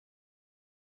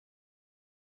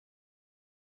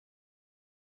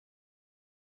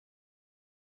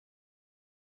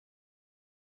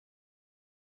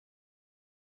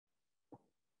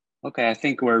Okay, I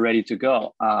think we're ready to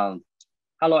go.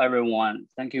 Hello, everyone.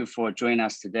 Thank you for joining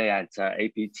us today at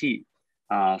APT.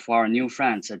 For our new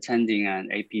friends attending an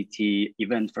APT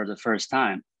event for the first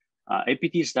time,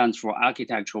 APT stands for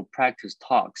Architectural Practice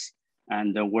Talks,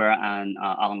 and we're an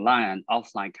online and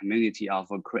offline community of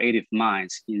creative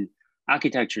minds in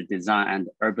architecture, design, and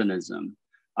urbanism.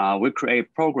 We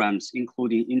create programs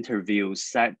including interviews,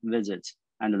 site visits,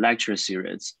 and lecture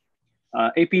series.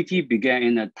 APT began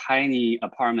in a tiny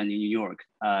apartment in New York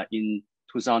in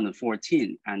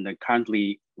 2014, and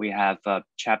currently we have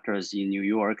chapters in New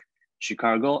York,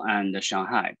 Chicago, and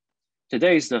Shanghai.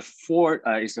 Today is the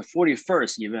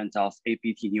 41st event of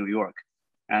APT New York,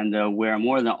 and we're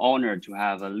more than honored to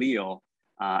have Leo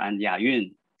and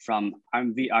Yanyun from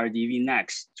MVRDV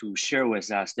NEXT to share with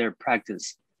us their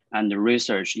practice and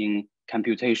research in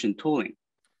computation tooling.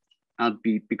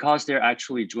 Because they're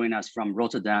actually joining us from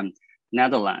Rotterdam,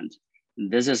 Netherlands.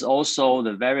 This is also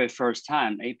the very first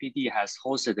time APT has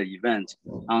hosted the event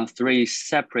on 3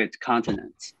 separate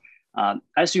continents.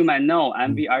 As you might know,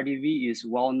 MVRDV is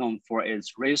well known for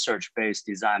its research-based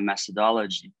design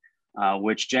methodology,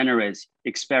 which generates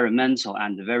experimental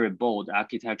and very bold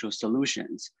architectural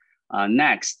solutions.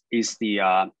 Next is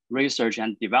the research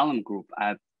and development group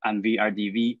at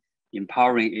MVRDV,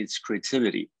 empowering its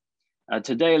creativity.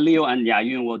 Today, Leo and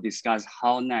Yanyun will discuss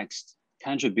how Next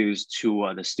contributes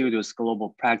to the studio's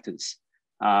global practice.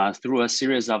 Through a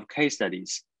series of case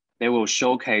studies, they will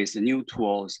showcase the new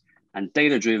tools and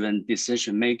data-driven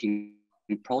decision-making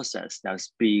process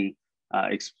that's being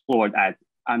explored at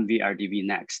MVRDV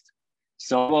Next.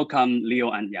 So welcome, Leo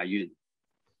and Yanyun.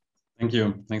 Thank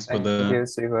you. Thanks for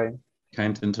the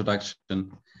kind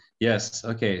introduction. Yes,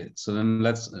 okay, so then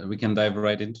we can dive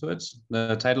right into it.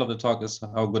 The title of the talk is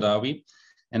How Good Are We?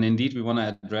 And indeed, we want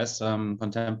to address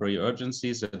contemporary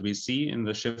urgencies that we see in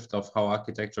the shift of how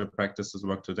architectural practices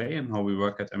work today and how we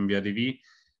work at MVRDV,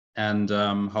 and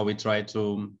how we try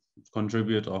to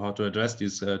contribute or how to address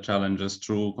these challenges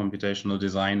through computational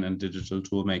design and digital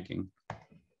tool making.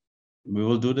 We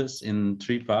will do this in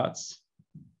 3 parts.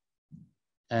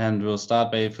 And we'll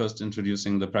start by first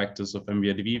introducing the practice of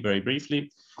MVRDV very briefly.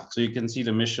 So you can see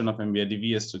the mission of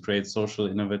MVRDV is to create social,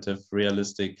 innovative,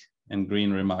 realistic, and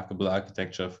green, remarkable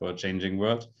architecture for a changing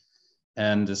world.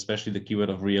 And especially the keyword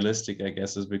of realistic, I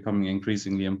guess, is becoming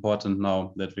increasingly important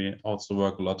now that we also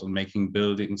work a lot on making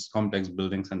buildings, complex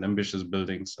buildings, and ambitious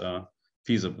buildings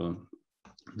feasible.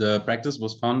 The practice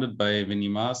was founded by Winnie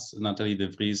Maas, Nathalie de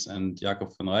Vries, and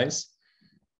Jacob van Rijs,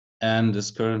 and is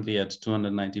currently at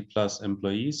 290 plus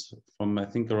employees from, I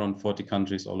think, around 40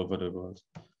 countries all over the world.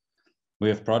 We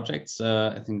have projects.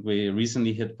 I think we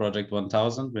recently hit project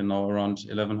 1000. We're now around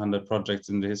 1100 projects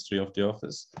in the history of the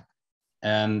office.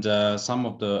 And some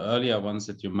of the earlier ones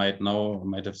that you might know or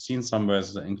might have seen somewhere,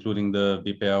 including the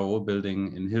BPRO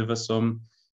building in Hilversum,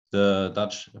 the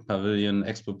Dutch pavilion,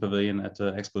 Expo Pavilion at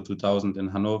the Expo 2000 in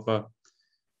Hanover,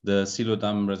 the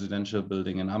Silodam residential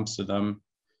building in Amsterdam,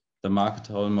 the market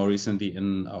hall more recently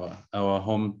in our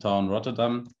hometown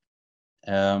Rotterdam,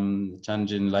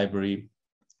 Tianjin Library,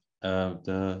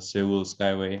 the Seoul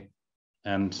Skyway,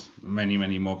 and many,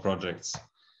 many more projects.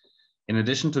 In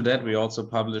addition to that, we also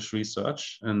publish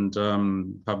research and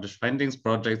publish findings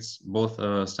projects, both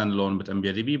standalone with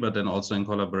MVRDV, but then also in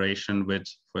collaboration with,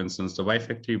 for instance, the Y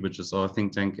Factory, which is our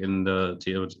think tank in the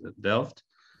TU Delft.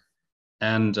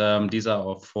 And these are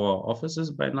our 4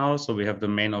 offices by now. So we have the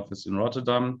main office in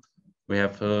Rotterdam. We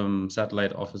have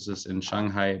satellite offices in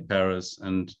Shanghai, Paris,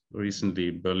 and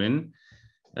recently Berlin,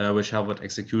 which have what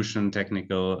execution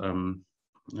technical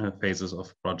phases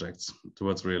of projects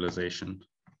towards realization.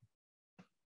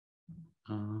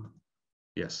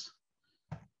 Yes,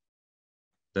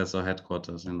 that's our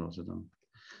headquarters in Rotterdam.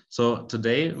 So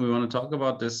today we want to talk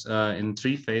about this in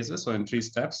 3 phases, or in 3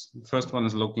 steps. The first one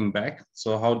is looking back.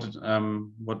 So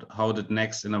how did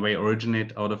Next in a way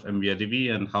originate out of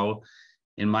MVRDV, and how,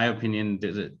 in my opinion,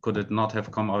 could it not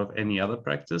have come out of any other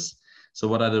practice? So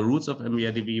what are the roots of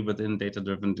MVRDV within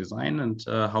data-driven design, and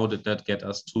how did that get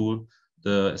us to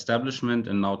the establishment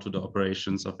and now to the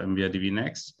operations of MVRDV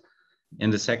Next? In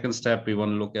the second step, we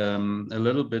want to look a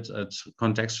little bit at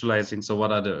contextualizing. So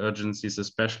what are the urgencies,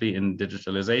 especially in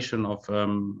digitalization of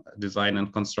design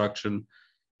and construction?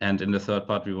 And in the third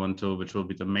part, we want to, which will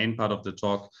be the main part of the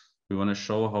talk, we want to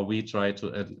show how we try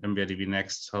to, at MVRDV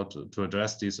Next, how to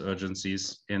address these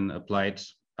urgencies in applied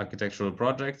architectural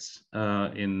projects,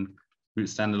 in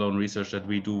standalone research that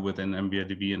we do within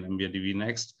MVRDV and MVRDV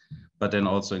Next, but then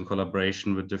also in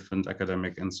collaboration with different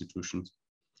academic institutions.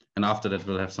 And after that,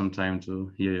 we'll have some time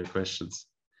to hear your questions.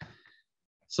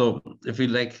 So if we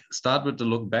start with the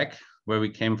look back, where we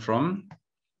came from,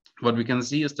 what we can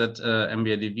see is that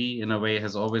MVRDV in a way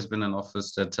has always been an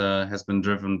office that has been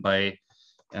driven by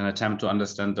an attempt to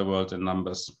understand the world in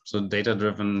numbers. So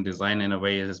data-driven design in a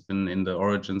way has been in the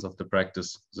origins of the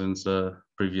practice since the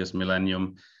previous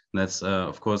millennium. And that's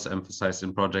of course emphasized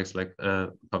in projects like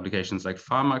publications like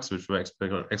Pharmax, which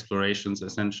were explorations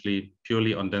essentially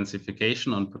purely on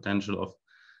densification, on potential of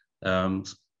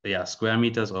square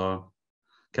meters or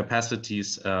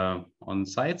capacities on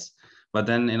sites. But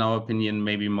then in our opinion,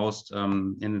 maybe most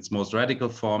in its most radical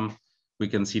form, we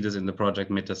can see this in the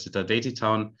project Metacita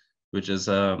Datitown, which is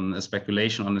a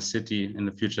speculation on a city in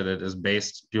the future that is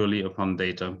based purely upon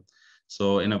data.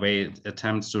 So in a way, it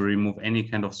attempts to remove any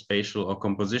kind of spatial or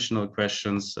compositional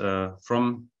questions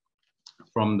from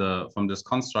this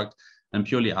construct and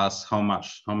purely ask how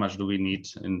much do we need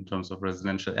in terms of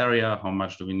residential area, how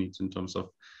much do we need in terms of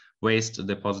waste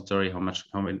depository, how much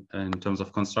in terms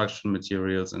of construction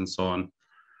materials and so on.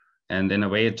 And in a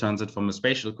way, it turns it from a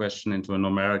spatial question into a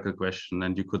numerical question.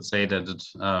 And you could say that it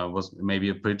was maybe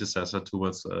a predecessor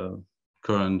towards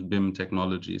current BIM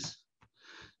technologies.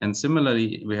 And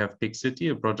similarly, we have Pig City,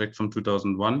 a project from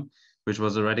 2001, which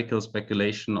was a radical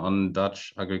speculation on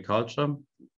Dutch agriculture,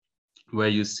 where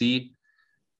you see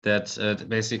that it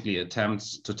basically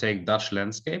attempts to take Dutch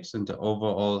landscapes and the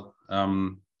overall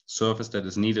surface that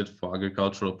is needed for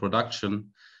agricultural production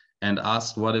and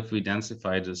ask what if we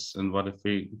densify this and what if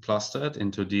we cluster it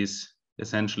into these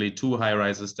essentially two high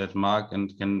rises that mark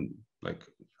and can like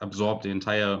absorb the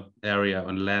entire area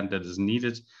on land that is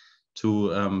needed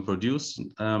to produce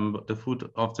the food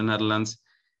of the Netherlands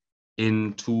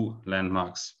in two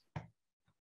landmarks.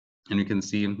 And you can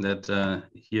see that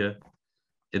here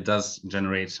it does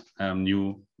generate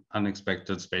new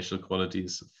unexpected spatial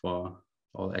qualities for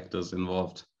all actors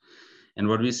involved. And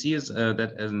what we see is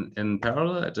that in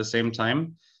parallel, at the same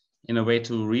time, in a way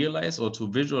to realize or to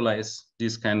visualize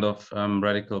these kind of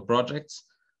radical projects,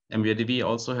 MVRDV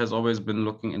also has always been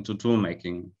looking into tool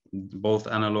making, both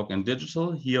analog and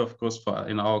digital. Here, of course,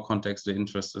 in our context, the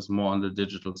interest is more on the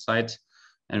digital side.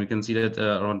 And we can see that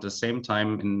around the same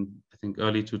time in, I think,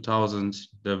 early 2000,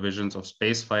 the visions of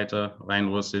Space Fighter,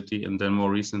 Rhine City, and then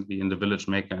more recently in the Village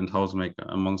Maker and House Maker,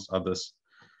 amongst others.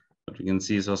 What we can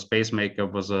see is how Space Maker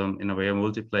was, in a way, a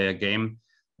multiplayer game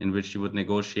in which you would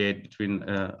negotiate between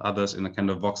others in a kind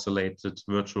of voxelated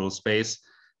virtual space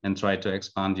and try to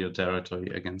expand your territory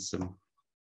against them.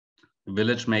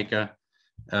 Village Maker,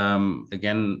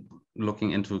 again,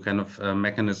 looking into kind of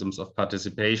mechanisms of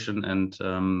participation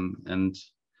and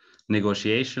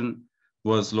negotiation,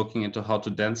 was looking into how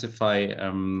to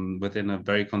densify within a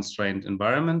very constrained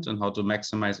environment and how to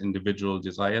maximize individual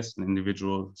desires and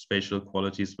individual spatial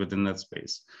qualities within that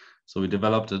space. So we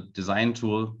developed a design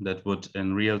tool that would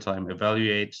in real time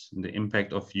evaluate the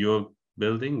impact of your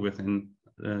building within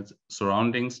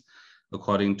surroundings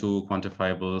according to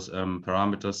quantifiable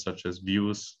parameters such as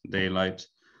views, daylight,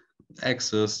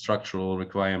 access, structural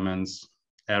requirements,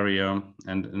 area,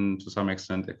 and to some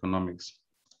extent economics.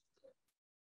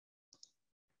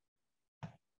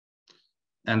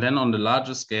 And then on the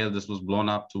larger scale, this was blown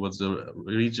up towards the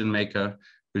Region Maker,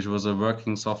 which was a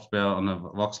working software on a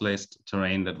voxelized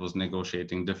terrain that was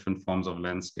negotiating different forms of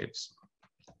landscapes.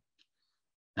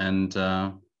 And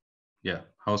yeah,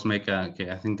 Housemaker,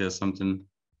 okay, I think there's something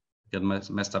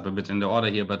got messed up a bit in the order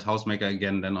here, but Housemaker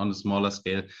again, then on a smaller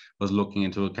scale, was looking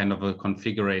into a kind of a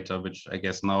configurator, which I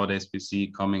guess nowadays we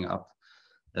see coming up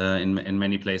in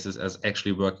many places as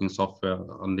actually working software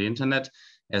on the internet,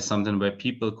 as something where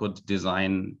people could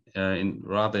design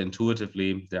rather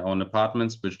intuitively their own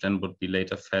apartments, which then would be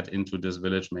later fed into this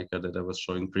Village Maker that I was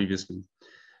showing previously.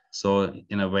 So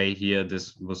in a way here,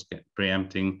 this was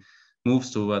preempting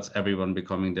moves towards everyone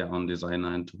becoming their own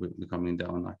designer and to becoming their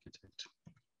own architect.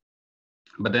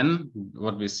 But then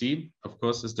what we see, of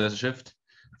course, is the shift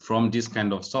from this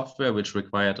kind of software, which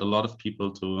required a lot of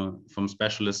people from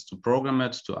specialists to program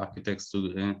it, to architects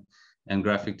to and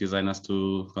graphic designers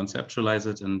to conceptualize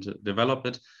it and develop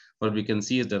it. What we can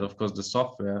see is that, of course, the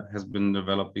software has been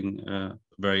developing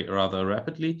rather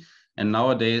rapidly. And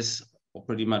nowadays,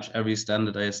 pretty much every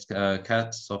standardized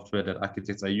CAD software that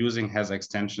architects are using has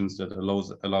extensions that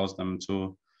allows them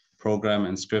to program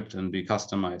and script and be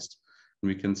customized. And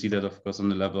we can see that, of course, on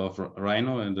the level of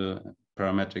Rhino and the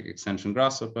parametric extension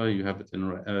Grasshopper. You have it in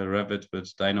Revit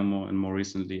with Dynamo and more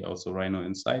recently also Rhino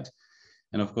Inside.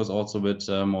 And of course, also with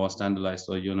more standardized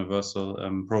or universal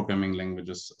programming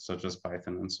languages such as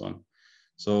Python and so on.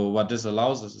 So what this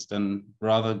allows us is then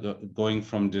rather going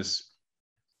from this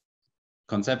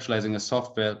conceptualizing a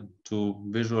software to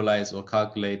visualize or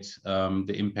calculate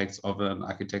the impacts of an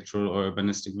architectural or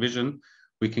urbanistic vision,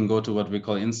 we can go to what we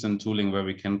call instant tooling, where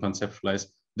we can conceptualize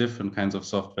different kinds of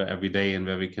software every day, and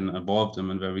where we can evolve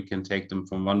them and where we can take them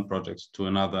from one project to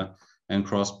another and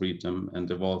crossbreed them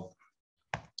and evolve.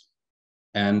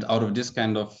 And out of this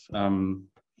kind of,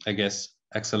 I guess,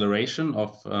 acceleration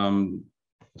of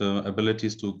the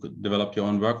abilities to develop your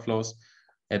own workflows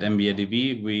at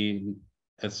MVRDV, we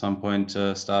at some point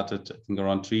started, I think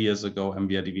around 3 years ago,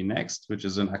 MVRDV NEXT, which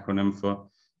is an acronym for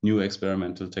New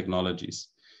Experimental Technologies.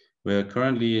 We're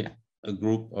currently a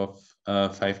group of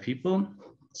 5 people.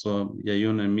 So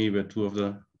Yanyun and me were 2 of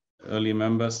the early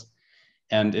members.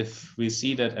 And if we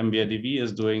see that MVRDV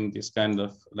is doing this kind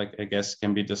of, like, I guess,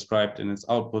 can be described in its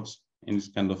output in this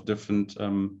kind of different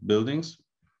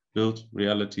build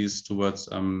realities towards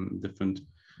different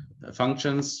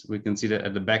functions, we can see that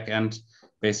at the back end,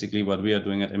 basically what we are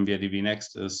doing at MVRDV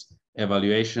NEXT is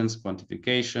evaluations,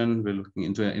 quantification. We're looking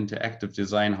into interactive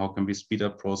design. How can we speed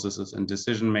up processes and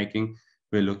decision making?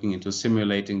 We're looking into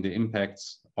simulating the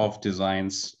impacts of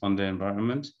designs on the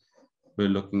environment. We're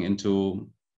looking into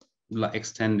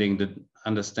extending the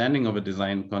understanding of a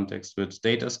design context with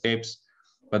datascapes,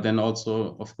 but then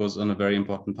also, of course, on a very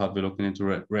important part, we're looking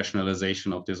into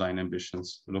rationalization of design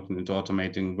ambitions. We're looking into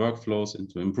automating workflows,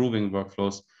 into improving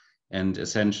workflows, and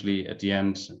essentially at the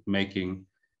end, making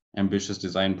ambitious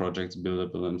design projects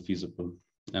buildable and feasible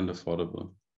and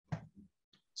affordable.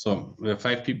 So we have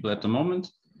 5 people at the moment.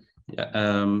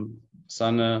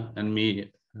 Sanne and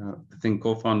me, I think,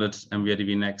 co-founded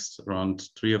MVRDV NEXT around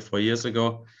 3 or 4 years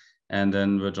ago. And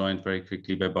then we're joined very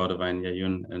quickly by Vol.41,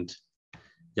 Yanyun, and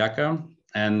Jaka.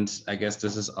 And I guess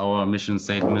this is our mission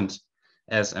statement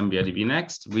as MVRDV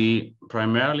NEXT. We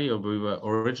were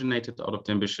originated out of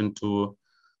the ambition to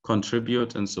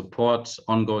contribute and support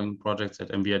ongoing projects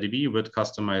at MVRDV with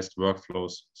customized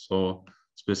workflows. So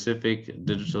specific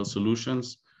digital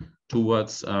solutions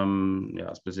towards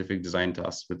specific design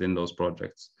tasks within those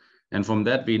projects. And from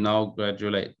that, we now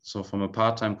graduate. So from a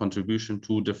part-time contribution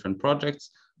to different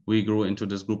projects, we grew into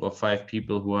this group of 5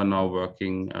 people who are now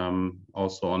working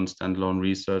also on standalone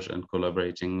research and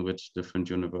collaborating with different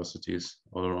universities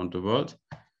all around the world.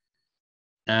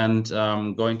 And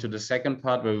going to the second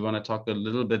part, where we want to talk a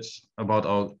little bit about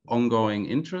our ongoing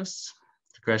interests.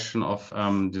 The question of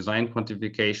design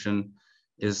quantification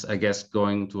is, I guess,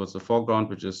 going towards the foreground,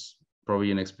 which is probably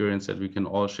an experience that we can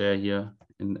all share here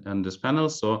in this panel.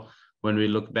 So when we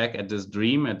look back at this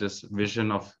dream, at this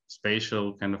vision of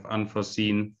spatial kind of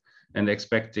unforeseen and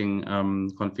expecting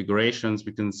configurations,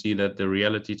 we can see that the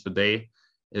reality today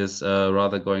is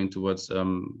rather going towards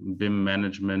BIM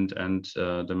management and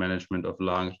the management of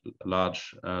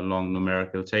long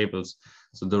numerical tables.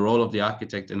 So the role of the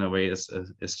architect in a way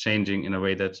is changing in a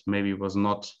way that maybe was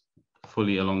not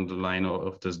fully along the line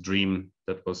of this dream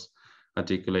that was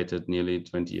articulated nearly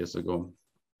 20 years ago.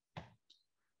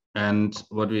 And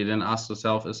what we then asked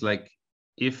ourselves is, like,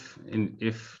 if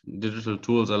digital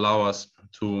tools allow us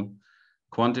to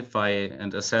quantify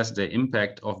and assess the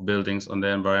impact of buildings on the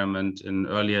environment in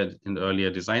earlier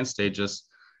design stages,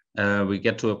 we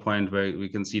get to a point where we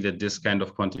can see that this kind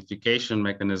of quantification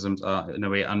mechanisms are in a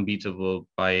way unbeatable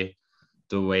by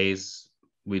the ways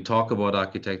we talk about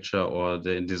architecture or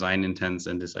the design intents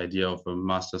and this idea of a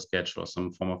master sketch or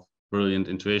some form of brilliant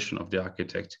intuition of the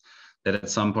architect, that at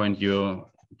some point you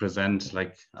present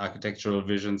like architectural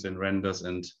visions and renders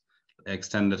and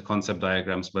extended concept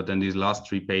diagrams, but then these last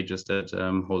 3 pages that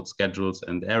hold schedules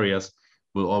and areas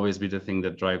will always be the thing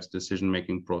that drives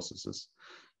decision-making processes.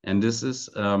 And this is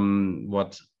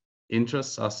what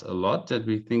interests us a lot, that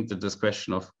we think that this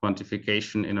question of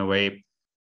quantification in a way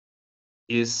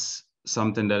is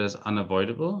something that is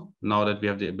unavoidable now that we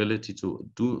have the ability to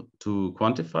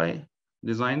quantify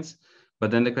designs. But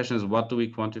then the question is, what do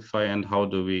we quantify and how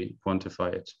do we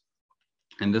quantify it?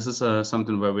 And this is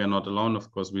something where we are not alone.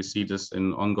 Of course, we see this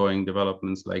in ongoing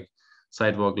developments like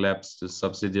Sidewalk Labs, the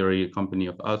subsidiary company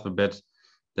of Alphabet,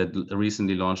 that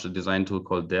recently launched a design tool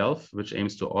called Delph, which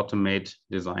aims to automate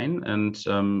design and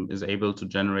is able to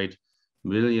generate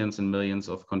millions and millions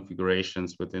of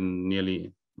configurations within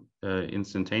nearly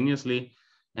instantaneously.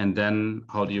 And then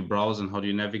how do you browse and how do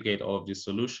you navigate all of these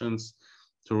solutions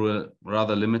through a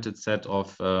rather limited set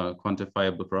of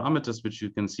quantifiable parameters, which you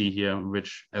can see here,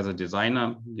 which as a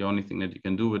designer, the only thing that you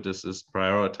can do with this is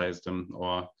prioritize them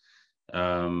or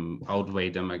outweigh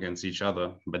them against each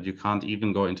other. But you can't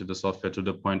even go into the software to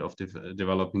the point of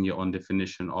developing your own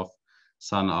definition of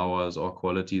sun hours or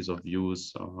qualities of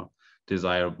views or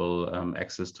desirable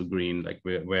access to green, like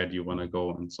where do you want to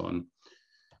go and so on.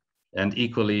 And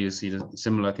equally, you see the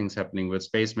similar things happening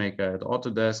with SpaceMaker at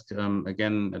Autodesk,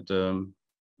 again, at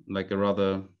like a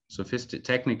rather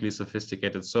technically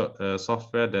sophisticated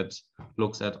software that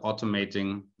looks at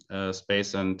automating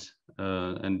space and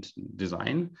and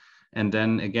design, and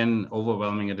then again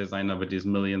overwhelming a designer with these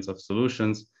millions of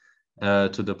solutions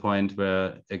to the point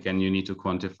where again you need to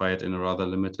quantify it in a rather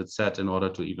limited set in order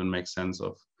to even make sense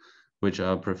of which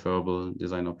are preferable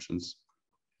design options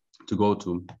to go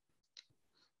to.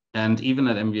 And even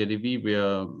at MVRDV,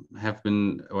 at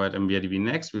MVRDV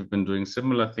NEXT, we've been doing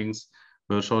similar things.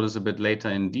 We'll show this a bit later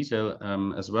in detail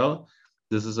as well.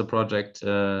 This is a project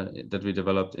that we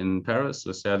developed in Paris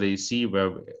with NYC,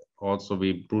 where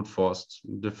we brute forced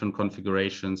different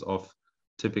configurations of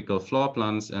typical floor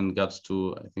plans and got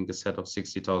to, I think, a set of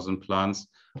 60,000 plans,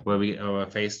 where we were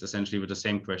faced essentially with the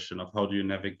same question of how do you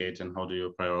navigate and how do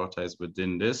you prioritize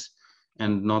within this.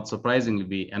 And not surprisingly,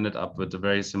 we ended up with a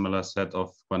very similar set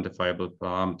of quantifiable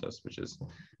parameters, which is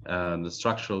the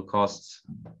structural costs,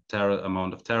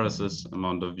 amount of terraces,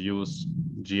 amount of views,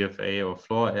 GFA or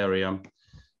floor area.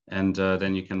 And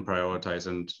then you can prioritize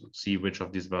and see which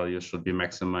of these values should be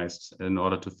maximized in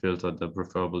order to filter the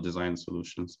preferable design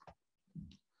solutions.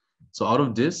 So out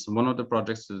of this, one of the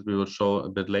projects that we will show a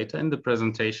bit later in the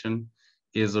presentation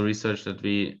is a research that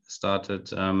we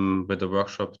started with a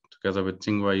workshop together with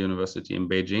Tsinghua University in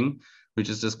Beijing, which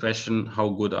is this question, how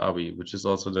good are we? Which is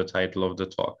also the title of the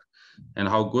talk. And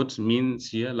how good means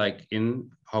here, like in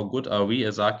how good are we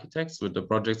as architects with the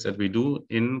projects that we do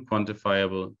in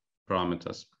quantifiable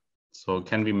parameters? So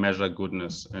can we measure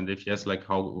goodness? And if yes, like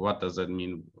what does that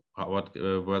mean? What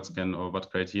words can, or what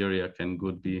criteria can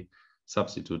good be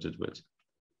substituted with?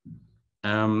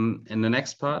 In the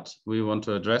next part, we want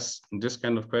to address this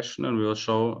kind of question, and we will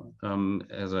show,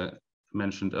 as I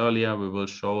mentioned earlier, we will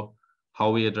show how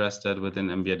we address that within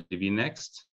MVRDV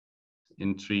NEXT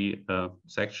in 3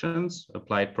 sections: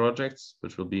 applied projects,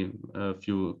 which will be a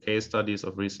few case studies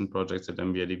of recent projects at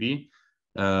MVRDV,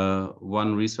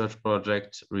 one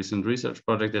recent research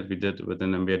project that we did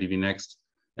within MVRDV NEXT,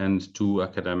 and 2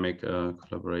 academic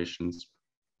collaborations.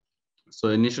 So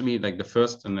initially, like the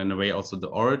first, and in a way also the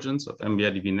origins of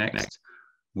MVRDV NEXT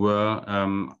were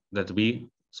that we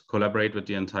collaborate with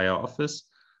the entire office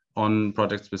on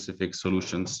project-specific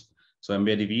solutions. So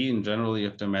MVRDV in general, you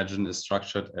have to imagine, is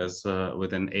structured as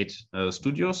within 8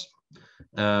 studios,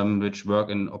 which work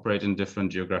and operate in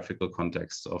different geographical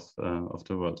contexts of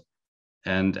the world.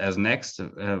 And as NEXT,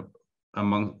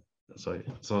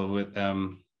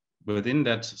 within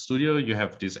that studio, you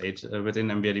have these 8, within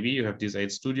MVRDV, you have these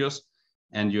 8 studios,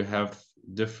 and you have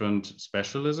different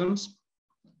specialisms.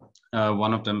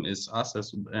 One of them is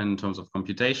us in terms of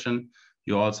computation.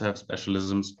 You also have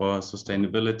specialisms for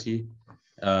sustainability,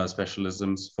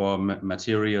 specialisms for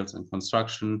materials and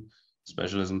construction,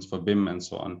 specialisms for BIM, and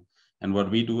so on. And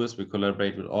what we do is we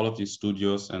collaborate with all of these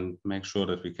studios and make sure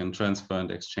that we can transfer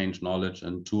and exchange knowledge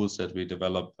and tools that we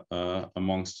develop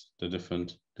amongst the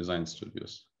different design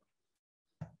studios.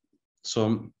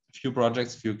 So a few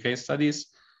projects, a few case studies.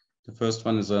 The first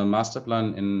one is a master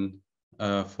plan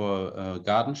for a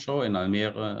garden show in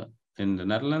Almere in the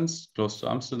Netherlands, close to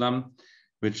Amsterdam,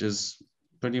 which is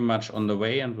pretty much on the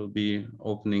way and will be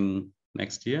opening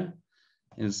next year.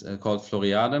 It's called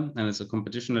Floriade, and it's a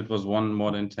competition that was won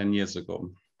more than 10 years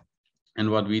ago.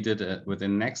 And what we did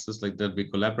within NEXT is like that we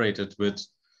collaborated with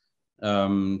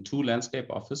 2 landscape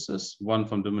offices, one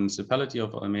from the municipality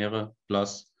of Almere,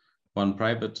 plus 1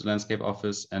 private landscape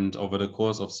office. And over the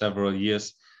course of several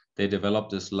years, they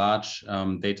developed this large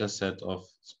data set of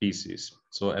species.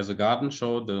 So as a garden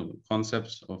show, the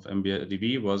concept of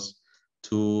MVRDV was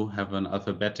to have an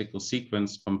alphabetical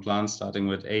sequence from plants starting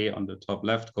with A on the top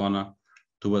left corner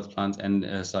towards plants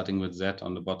and starting with Z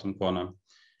on the bottom corner.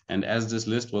 And as this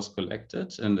list was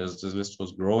collected and as this list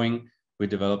was growing, we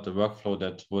developed a workflow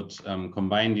that would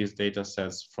combine these data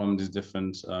sets from these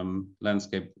different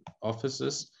landscape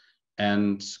offices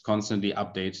and constantly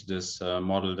update this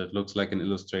model that looks like an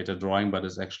illustrator drawing, but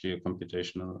is actually a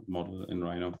computational model in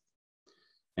Rhino.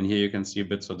 And here you can see a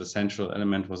bit, so the central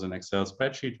element was an Excel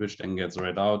spreadsheet, which then gets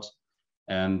read out,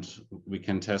 and we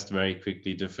can test very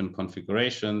quickly different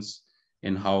configurations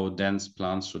in how dense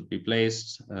plants should be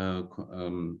placed,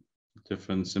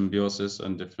 different symbiosis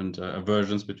and different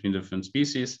aversions between different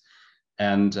species.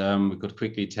 And we could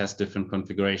quickly test different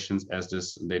configurations as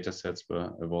these data sets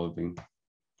were evolving.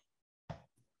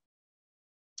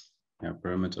 Yeah,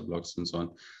 perimeter blocks and so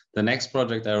on. The next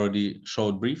project I already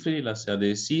showed briefly, La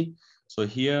CRDC. So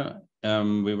here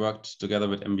we worked together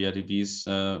with MVRDV's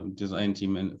design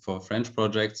team for French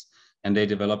projects, and they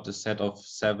developed a set of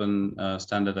 7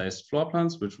 standardized floor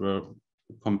plans, which were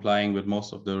complying with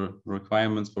most of the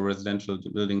requirements for residential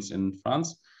buildings in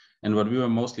France. And what we were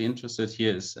mostly interested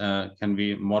here is, can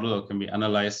we model or can we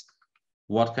analyze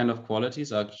what kind of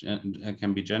qualities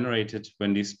can be generated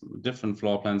when these different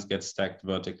floor plans get stacked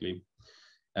vertically.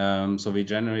 So we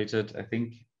generated, I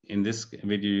think in this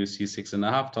video, you see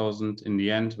 6,500. In the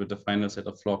end, with the final set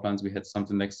of floor plans, we had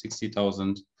something like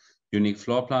 60,000 unique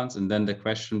floor plans. And then the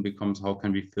question becomes, how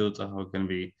can we filter? How can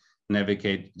we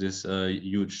navigate this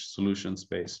huge solution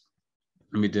space?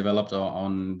 And we developed our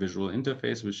own visual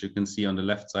interface, which you can see on the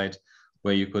left side,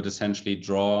 where you could essentially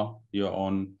draw your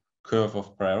own curve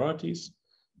of priorities.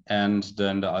 And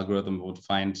then the algorithm would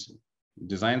find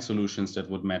design solutions that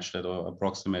would match that or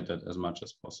approximate that as much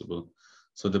as possible.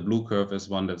 So the blue curve is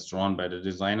one that's drawn by the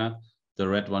designer. The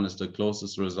red one is the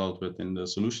closest result within the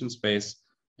solution space.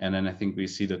 And then I think we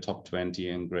see the top 20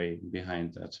 in gray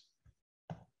behind that.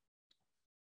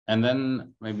 And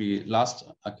then maybe last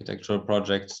architectural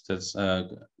project that's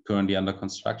currently under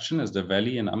construction is the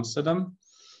Valley in Amsterdam.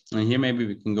 And here maybe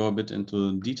we can go a bit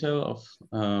into detail of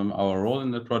our role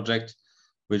in the project,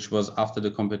 which was after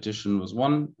the competition was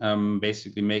won,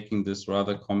 basically making this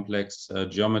rather complex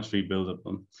geometry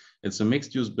buildable. It's a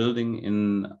mixed-use building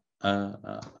in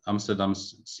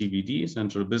Amsterdam's CBD,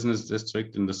 Central Business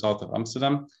District in the south of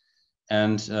Amsterdam.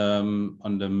 And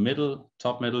on the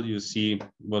top middle, you see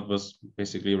what was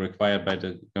basically required by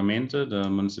the gemeente, the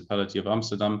municipality of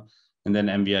Amsterdam, and then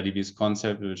MVRDV's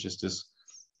concept, which is this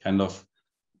kind of,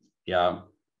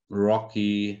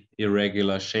 rocky,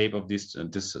 irregular shape of this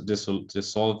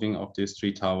dissolving of these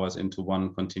three towers into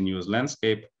one continuous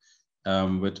landscape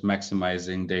with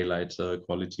maximizing daylight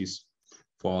qualities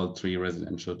for all three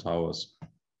residential towers.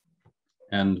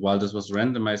 And while this was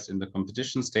randomized in the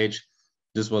competition stage,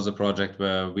 this was a project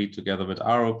where we, together with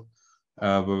Arup,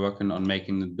 were working on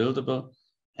making it buildable.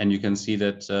 And you can see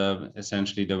that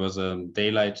essentially there was a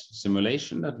daylight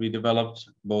simulation that we developed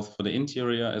both for the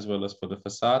interior as well as for the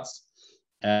facades.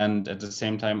 And at the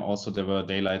same time, also there were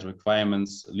daylight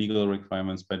requirements, legal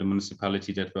requirements by the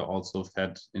municipality that were also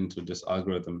fed into this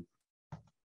algorithm.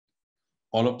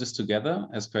 All of this together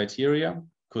as criteria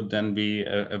could then be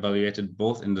evaluated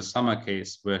both in the summer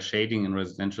case where shading in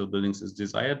residential buildings is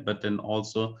desired, but then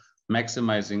also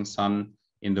maximizing sun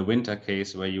in the winter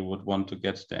case where you would want to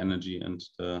get the energy and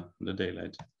the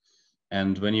daylight.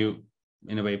 And when you,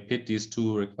 in a way, pit these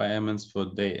two requirements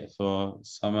for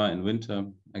summer and winter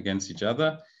against each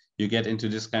other, you get into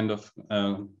this kind of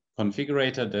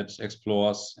configurator that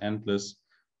explores endless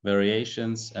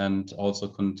variations and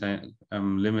also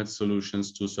limits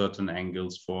solutions to certain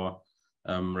angles for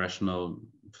rational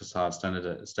facade,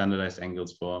 standardized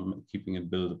angles for keeping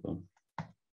it buildable.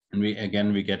 And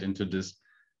we get into this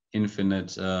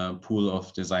infinite pool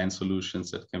of design solutions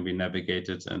that can be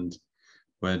navigated and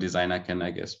where a designer can,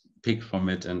 I guess, pick from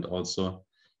it and also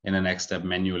in the next step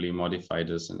manually modify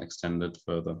this and extend it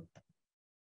further.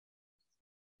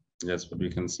 That's what we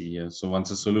can see here. So once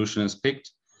a solution is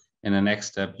picked, in the next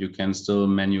step, you can still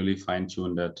manually fine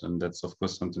tune that. And that's, of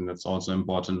course, something that's also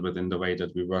important within the way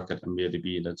that we work at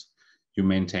MVRDV, that you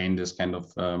maintain this kind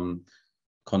of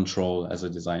control as a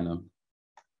designer.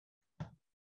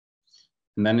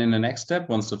 And then in the next step,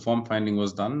 once the form finding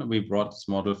was done, we brought this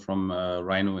model from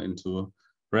Rhino into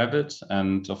Revit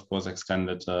and, of course,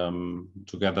 extended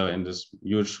together in this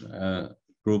huge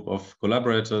group of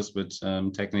collaborators with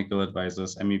technical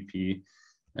advisors, MEP,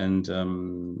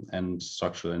 and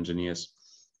structural engineers,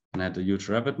 and had a huge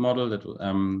Revit model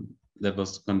that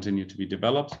was continued to be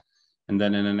developed. And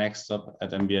then in the next step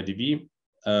at MVRDV,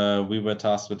 we were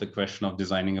tasked with the question of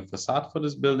designing a facade for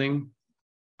this building.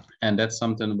 And that's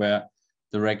something where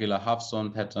the regular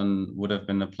half-zone pattern would have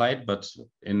been applied, but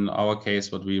in our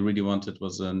case, what we really wanted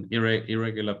was an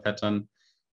irregular pattern.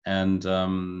 And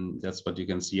that's what you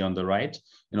can see on the right,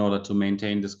 in order to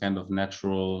maintain this kind of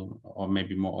natural or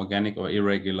maybe more organic or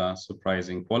irregular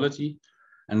surprising quality.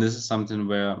 And this is something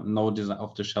where no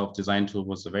off-the-shelf design tool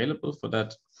was available for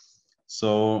that.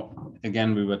 So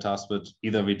again, we were tasked with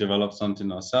either we develop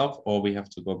something ourselves or we have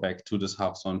to go back to this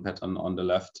half-zone pattern on the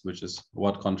left, which is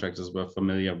what contractors were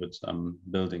familiar with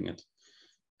building it.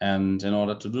 And in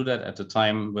order to do that at the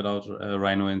time without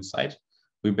Rhino inside,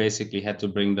 we basically had to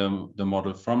bring the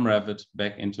model from Revit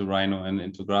back into Rhino and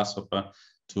into Grasshopper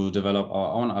to develop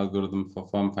our own algorithm for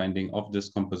form finding of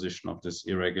this composition of this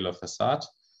irregular facade.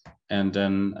 And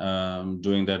then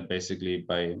doing that basically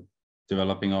by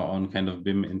developing our own kind of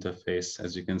BIM interface,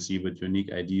 as you can see, with unique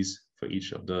IDs for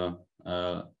each of the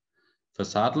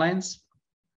facade lines.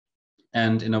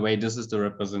 And in a way, this is the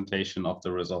representation of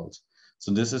the result.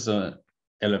 So this is an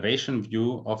elevation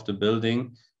view of the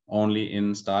building only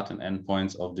in start and end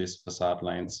points of these facade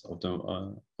lines of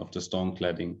the stone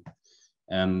cladding.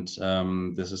 And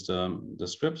this is the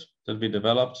script that we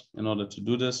developed in order to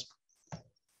do this.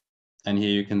 And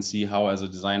here you can see how, as a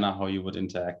designer, how you would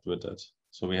interact with it.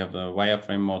 So we have a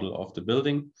wireframe model of the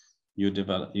building. You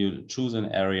choose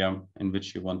an area in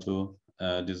which you want to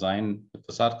design the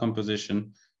facade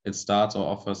composition. It starts or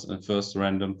offers a first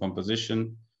random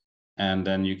composition, and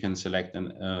then you can select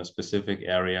a specific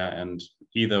area and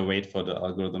either wait for the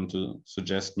algorithm to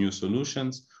suggest new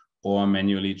solutions or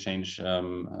manually change,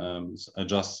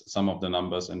 adjust some of the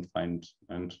numbers and find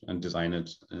and design it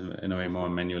in a way more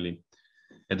manually.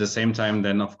 At the same time,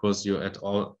 then of course you at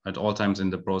all times in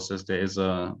the process there is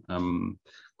an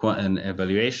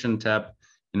evaluation tab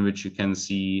in which you can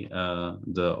see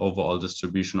the overall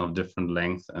distribution of different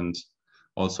length and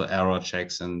also error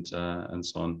checks and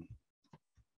so on.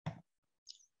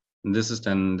 And this is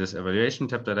then this evaluation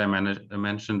tab that I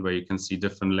mentioned, where you can see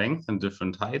different length and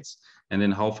different heights, and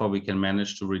then how far we can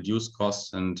manage to reduce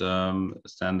costs and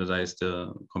standardize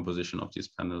the composition of these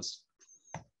panels.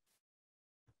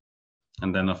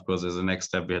 And then, of course, as a next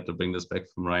step, we had to bring this back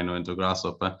from Rhino into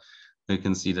Grasshopper. You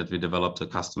can see that we developed a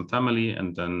custom family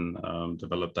and then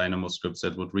developed Dynamo scripts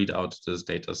that would read out this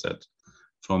data set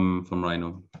from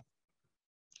Rhino.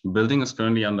 Building is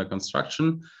currently under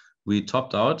construction. We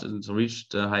topped out and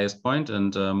reached the highest point,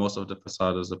 and most of the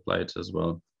facade is applied as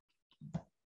well.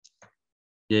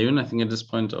 Yanyun, I think at this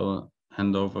point I'll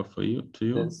hand over to you.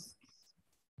 Yes.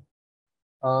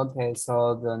 Okay,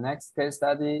 so the next case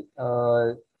study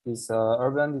is an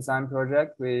urban design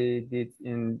project we did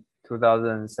in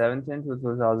 2017 to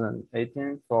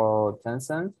 2018 for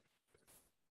Tencent.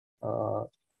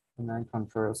 Can I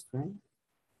control your screen?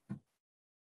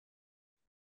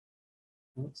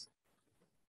 Yes.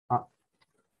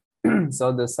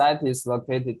 So the site is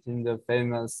located in the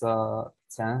famous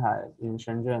Qianhai in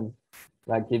Shenzhen.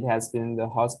 Like, it has been the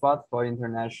hotspot for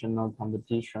international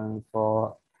competition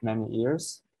for many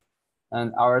years.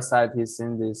 And our site is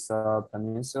in this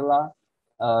peninsula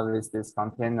with this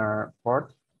container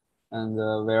port, and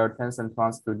where Tencent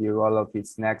wants to develop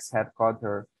its next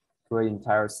headquarters to an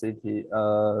entire city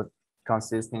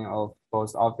consisting of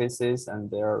both offices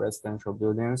and their residential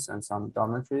buildings and some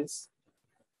dormitories.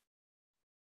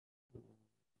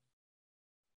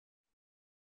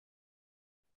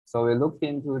 So we looked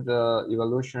into the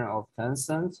evolution of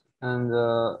Tencent and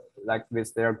like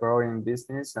with their growing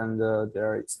business and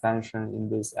their expansion in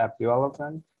this app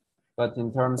development. But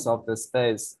in terms of the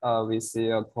space, we see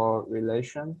a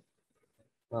correlation.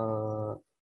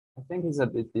 I think it's a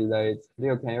bit delayed.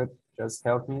 Leo, can you just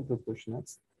help me to push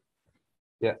next?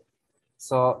 Yeah.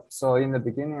 So in the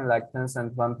beginning, like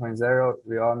Tencent 1.0,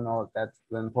 we all know that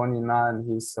when Pony Ma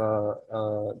and his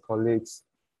colleagues,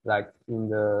 like in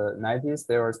the 90s,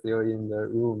 they were still in the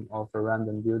room of a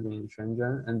random building in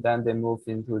Shenzhen, and then they moved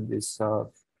into this a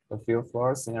few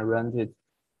floors in a rented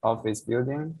office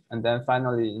building, and then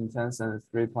finally in Tencent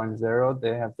 3.0,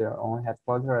 they have their own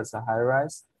headquarters as a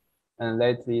high-rise, and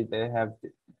lately they have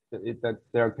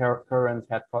their current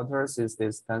headquarters is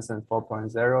this Tencent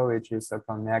 4.0, which is a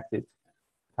connected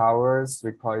towers.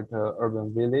 We call it an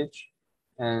urban village.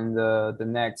 And the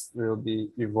next will be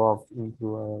evolved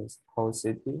into a whole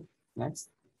city. Next.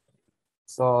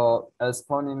 So as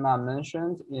Pony Ma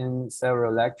mentioned in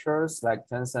several lectures, like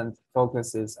Tencent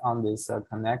focuses on this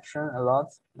connection a lot.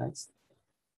 Next.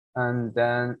 And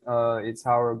then it's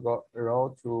our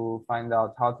role to find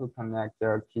out how to connect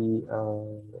their key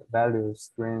values,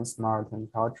 green, smart,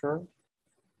 and culture.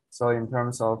 So in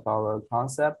terms of our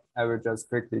concept, I will just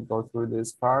quickly go through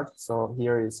this part. So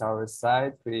here is our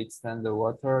site. We extend the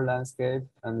water landscape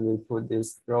and we put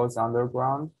these roads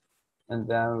underground. And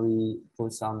then we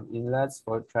put some inlets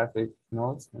for traffic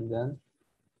nodes. And then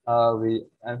we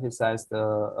emphasize the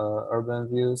urban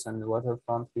views and the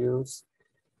waterfront views.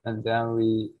 And then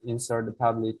we insert the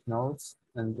public nodes.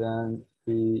 And then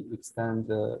we extend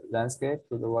the landscape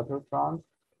to the waterfront.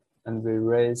 And we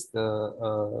raise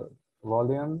the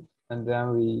volume, and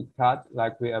then we cut,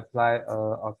 like we apply a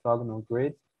orthogonal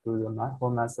grid to the whole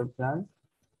master plan.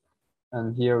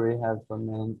 And here we have the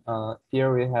main,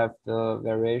 here we have the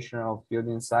variation of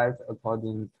building site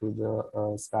according to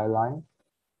the skyline.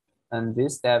 And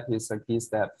this step is a key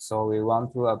step. So we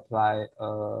want to apply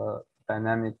a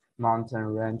dynamic mountain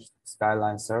range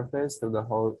skyline surface to the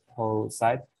whole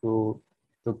site to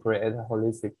create a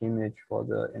holistic image for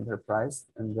the enterprise.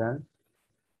 And then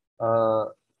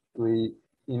we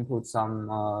input some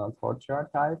courtyard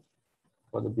type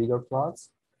for the bigger plots,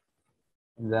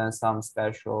 and then some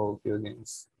special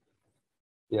buildings.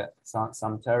 Yeah,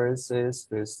 some terraces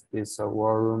with this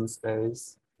war room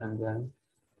space, and then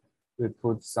we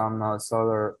put some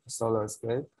solar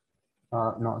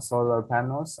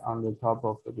panels on the top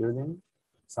of the building,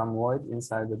 some void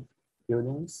inside the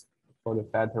buildings for the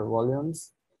better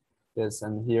volumes. this,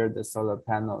 and here the solar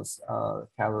panels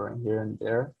covering here and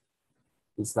there.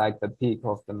 It's like the peak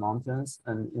of the mountains,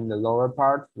 and in the lower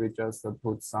part we just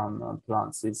put some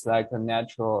plants. It's like a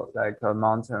natural, like a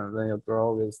mountain. When you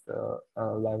grow with the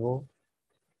level,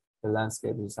 the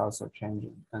landscape is also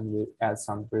changing, and we add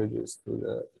some bridges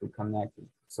to connect it.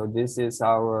 So this is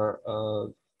our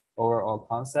overall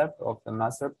concept of the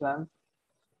master plan.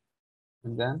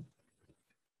 And then,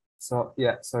 so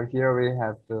yeah, so here we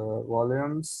have the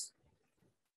volumes.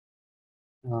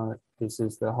 This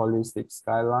is the holistic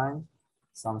skyline,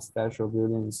 some special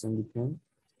buildings in between.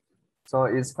 So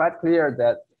it's quite clear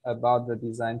that about the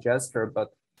design gesture,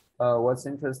 but what's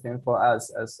interesting for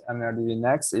us as MVRDV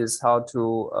NEXT is how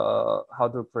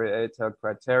to create a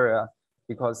criteria,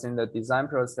 because in the design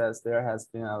process there has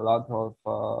been a lot of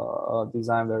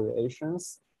design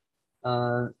variations.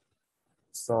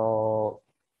 So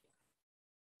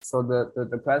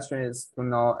the question is to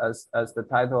know, as the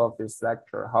title of this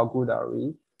lecture, how good are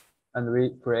we? And we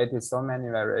created so many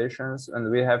variations,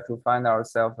 and we have to find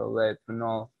ourselves a way to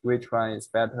know which one is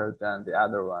better than the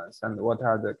other ones and what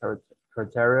are the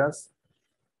criteria.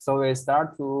 So we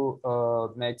start to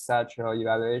make such an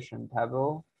evaluation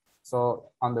table.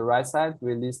 So on the right side,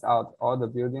 we list out all the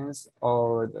buildings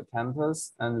or the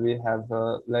campus, and we have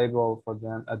a label for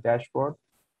them, a dashboard,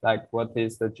 like what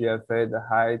is the GFA, the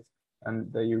height,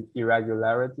 and the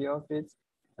irregularity of it.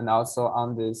 And also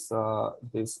on this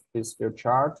this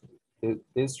chart,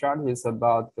 this chart is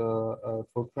about the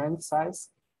footprint size,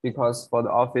 because for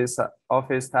the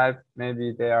office type,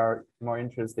 maybe they are more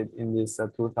interested in this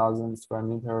 2,000 square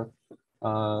meter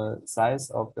size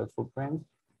of the footprint.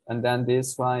 And then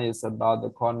this one is about the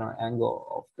corner angle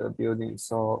of the building.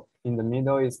 So in the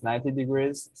middle is 90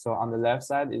 degrees. So on the left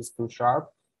side is too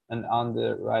sharp, and on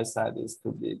the right side is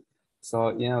too big. So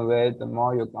in a way, the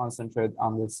more you concentrate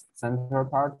on this center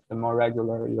part, the more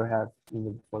regular you have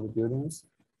for the buildings.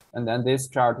 And then this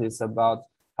chart is about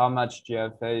how much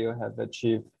GFA you have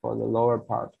achieved for the lower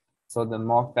part. So the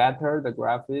more fatter the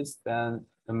graph is, then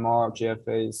the more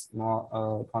GFA is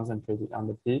more concentrated on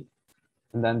the peak.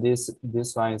 And then this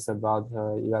one is about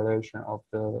evaluation of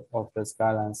the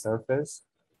skyline surface.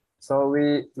 So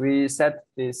we set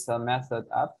this method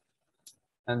up,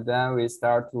 and then we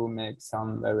start to make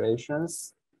some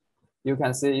variations. You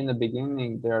can see in the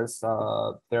beginning there's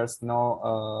no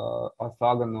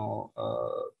orthogonal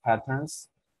patterns,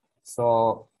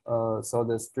 so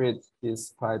the street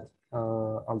is quite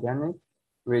organic,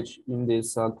 which in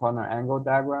this corner angle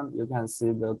diagram you can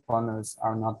see the corners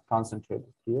are not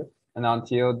concentrated here. And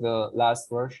until the last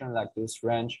version, like this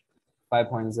range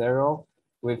 5.0,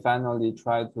 we finally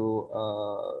tried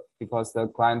to, because the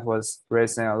client was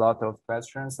raising a lot of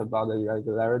questions about the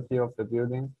irregularity of the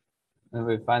building, and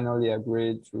we finally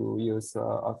agreed to use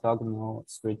orthogonal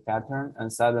street pattern.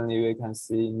 And suddenly we can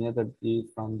see immediately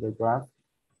from the graph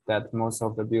that most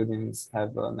of the buildings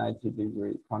have a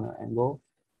 90-degree corner angle.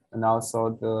 And also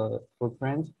the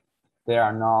footprint, they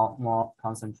are now more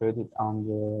concentrated on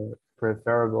the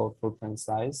preferable footprint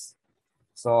size.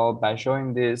 So by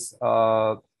showing this,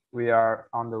 we are,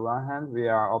 on the one hand, we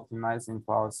are optimizing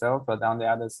for ourselves, but on the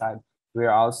other side, we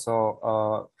are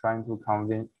also trying to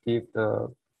give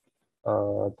the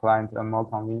client a more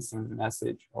convincing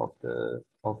message of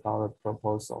our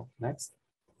proposal. Next.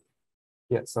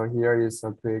 Yeah, so here is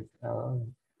a quick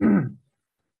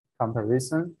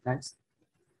comparison. Next.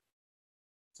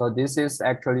 So this is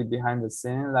actually behind the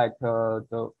scene, like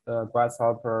the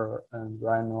grasshopper and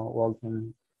rhino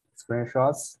walking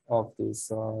screenshots of this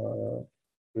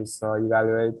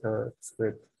evaluator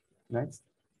script. Next.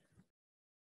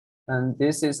 And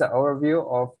this is an overview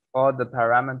of all the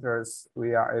parameters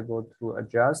we are able to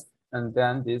adjust. And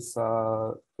then these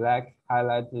black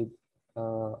highlighted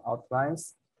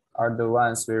outlines are the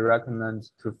ones we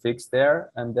recommend to fix there.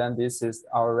 And then this is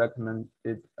our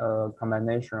recommended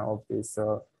combination of these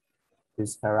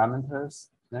parameters.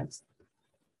 Next.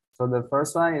 So the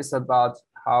first one is about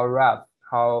how rough,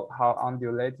 how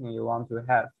undulating you want to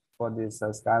have for this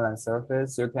skyline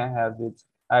surface. You can have it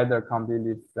either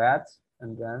completely flat,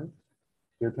 and then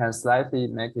you can slightly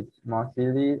make it more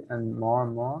hilly and more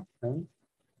and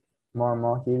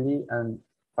more hilly, and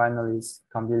finally it's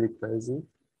completely crazy.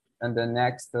 And the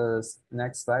next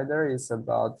slider is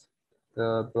about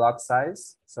the block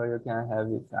size. So you can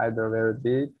have it either very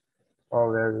big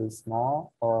or very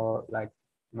small, or like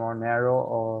more narrow,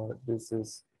 or this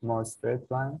is more straight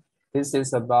line. This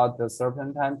is about the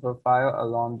serpentine profile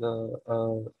along the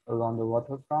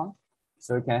waterfront.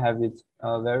 So you can have it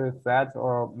very flat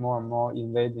or more and more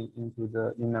invading into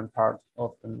the inner part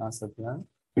of the master plan.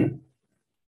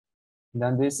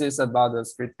 Then this is about the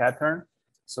street pattern.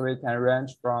 So it can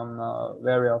range from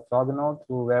very orthogonal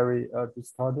to very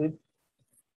distorted.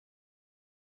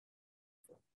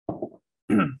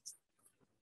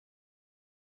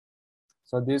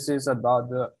 So this is about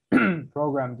the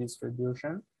program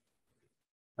distribution.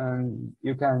 And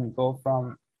you can go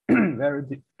from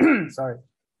very sorry.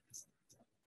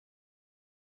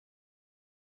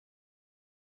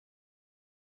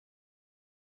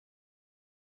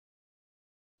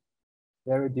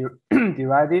 Very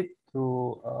divided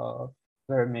to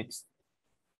very mixed.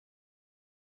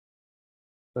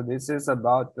 So this is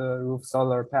about the roof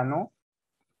solar panel.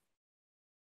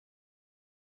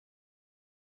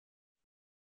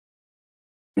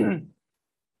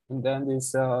 And then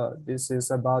this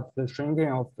is about the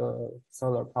shrinking of the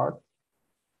solar part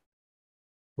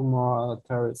to more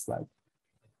terrace-like.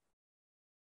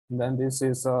 And then this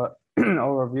is an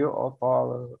overview of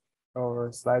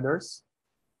our sliders.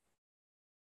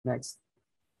 Next.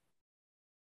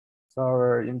 So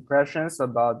our impressions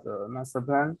about the master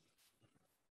plan.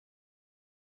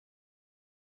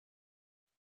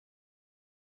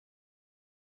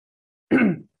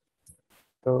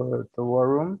 The war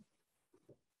room,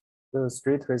 the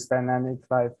street with dynamic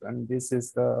life, and this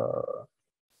is the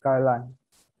skyline.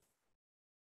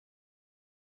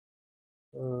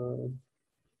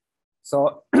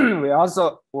 So we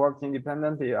also work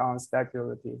independently on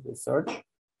speculative research.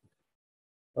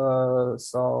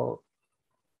 So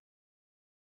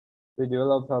we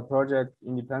develop a project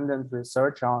independent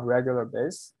research on a regular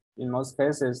basis. In most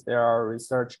cases, there are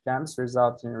research camps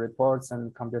resulting in reports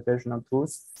and computational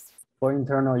tools for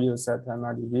internal use at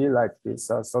MVRDV, like this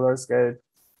SolarScape,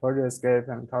 PortraitScape,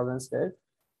 and CarbonScape.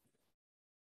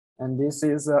 And this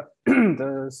is the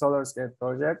SolarScape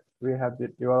project we have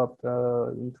developed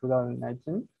in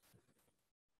 2019.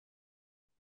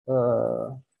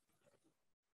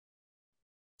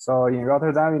 So in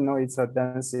Rotterdam, we know it's a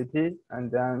dense city,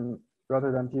 and then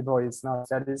Rotterdam people is not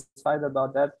satisfied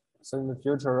about that. So in the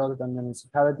future, Rotterdam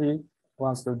municipality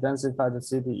wants to densify the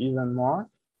city even more.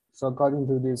 So according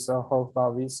to this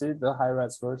Hochbau VC, the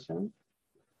high-rise version.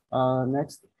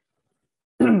 Next,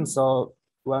 so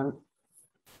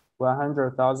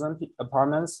 100,000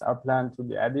 apartments are planned to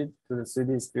be added to the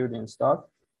city's building stock,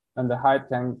 and the height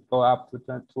can go up to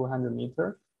 200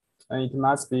 meters. And it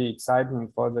must be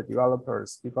exciting for the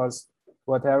developers because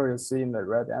whatever you see in the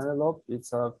red envelope,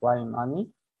 it's flying money.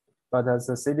 But as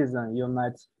a citizen, you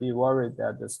might be worried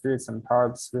that the streets and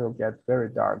parks will get very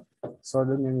dark. So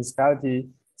the municipality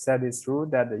said it's true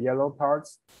that the yellow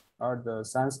parts are the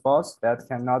sunspots that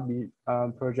cannot be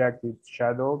projected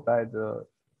shadow by the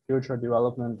future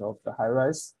development of the high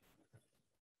rise.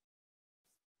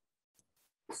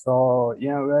 So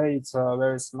in a way, it's a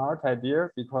very smart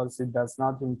idea because it does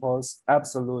not impose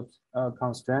absolute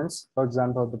constraints. For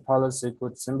example, the policy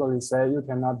could simply say you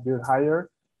cannot build higher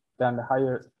than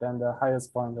the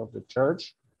highest point of the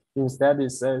church. Instead,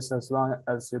 it says as long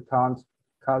as you can't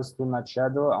cast too much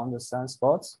shadow on the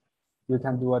sunspots, you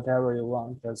can do whatever you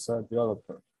want as a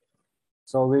developer.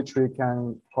 So which we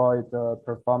can call it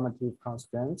performative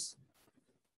constraints.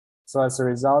 So as a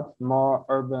result, more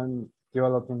urban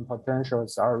developing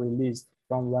potentials are released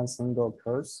from one single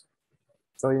curse.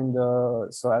 So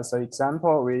as an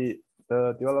example,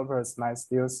 the developers might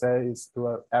still say it's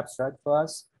too abstract for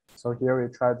us. So here we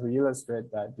try to illustrate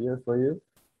the idea for you.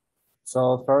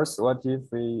 So first, what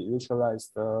if we visualize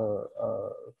the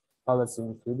policy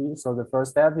in 3D? So the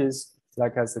first step is,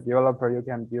 like as a developer, you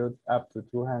can build up to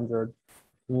 200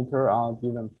 meters on a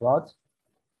given plot.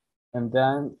 And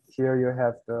then here you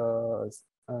have the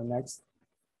next.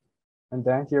 And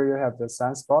then here you have the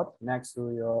sunspot next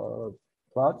to your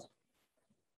plot.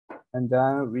 And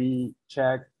then we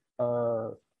check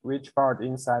which part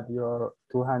inside your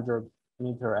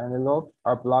 200-meter envelope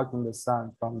are blocking the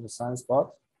sun from the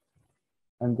sunspot.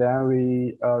 And then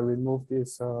we remove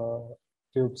these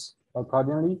tubes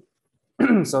accordingly.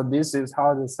 So this is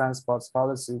how the sunspots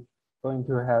policy going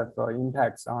to have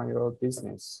impacts on your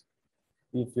business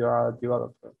if you are a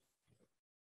developer.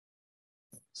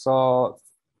 So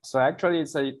actually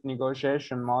it's a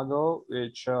negotiation model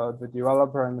which the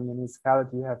developer and the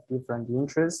municipality have different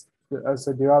interests. As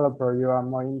a developer, you are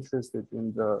more interested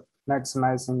in the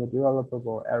maximizing the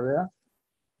developable area.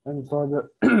 And for the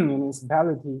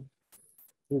municipality,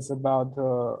 it's about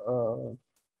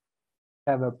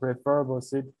have a preferable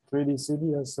 3D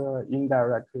city as an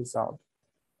indirect result.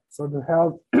 So to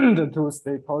help the two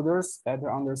stakeholders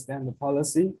better understand the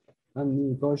policy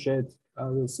and negotiate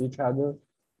with each other,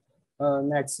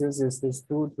 Next uses this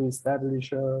tool to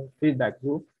establish a feedback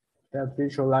loop that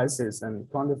visualizes and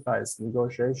quantifies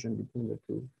negotiation between the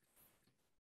two.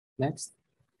 Next.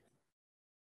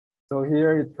 So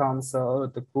here it comes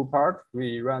the cool part.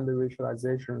 We run the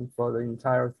visualization for the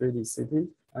entire 3D city,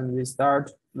 and we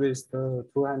start with the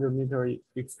 200-meter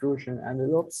extrusion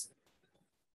envelopes.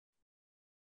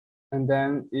 And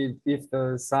then if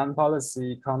the sun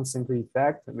policy comes into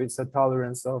effect with a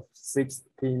tolerance of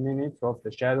 60 minutes of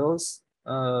the shadows,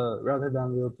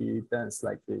 Rotterdam will be dense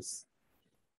like this.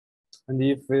 And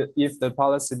if the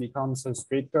policy becomes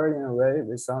stricter in a way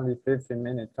with only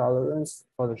 15-minute tolerance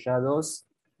for the shadows,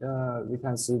 we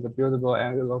can see the buildable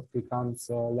envelope becomes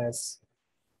less.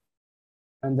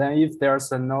 And then if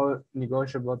there's no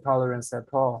negotiable tolerance at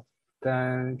all,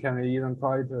 then can we even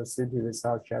call it a city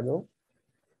without shadow?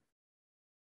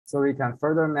 So we can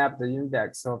further map the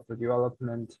index of the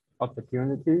development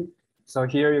opportunity. So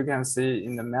here you can see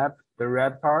in the map, the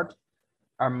red part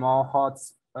are more hot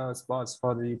spots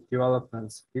for the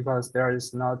developments because there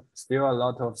is not still a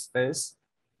lot of space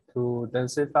to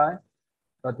densify.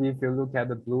 But if you look at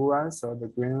the blue ones or the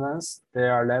green ones, they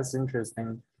are less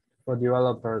interesting for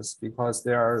developers because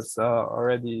they are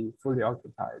already fully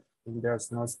occupied and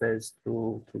there's no space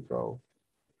to grow.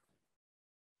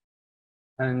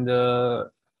 And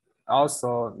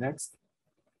also next,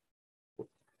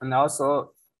 and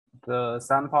also the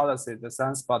sun policy, the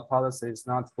sunspot policy is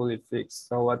not fully fixed.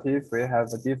 So what if we have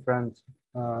a different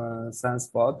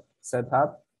sunspot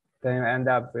setup, then you end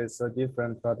up with a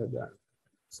different Rotterdam.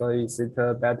 So is it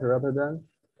a better Rotterdam?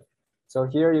 So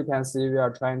here you can see we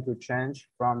are trying to change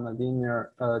from a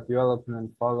linear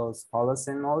development follows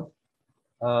policy mode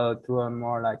to a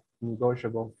more like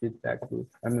negotiable feedback loop.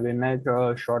 And we make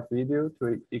a short video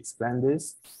to explain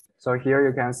this. So here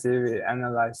you can see we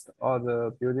analyzed all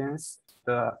the buildings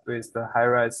with the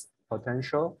high-rise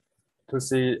potential to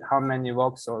see how many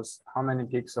voxels, how many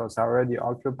pixels are already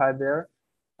occupied there,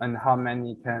 and how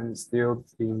many can still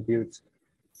be built.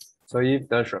 So if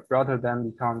the Rotterdam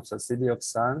becomes a city of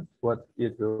sun, what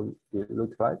it will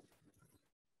look like.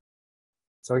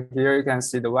 So here you can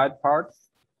see the white part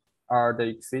are the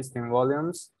existing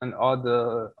volumes, and all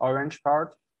the orange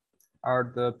part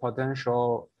are the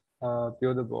potential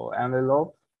buildable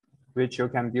envelope, which you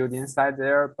can build inside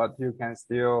there, but you can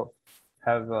still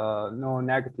have no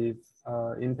negative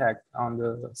impact on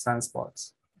the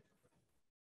sunspots.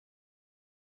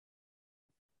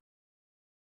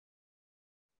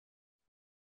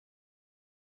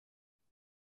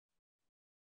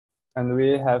 And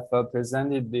we have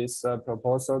presented this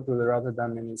proposal to the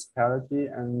Rotterdam municipality,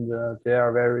 and they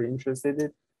are very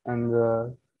interested,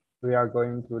 and we are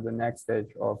going to the next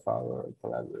stage of our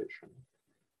collaboration.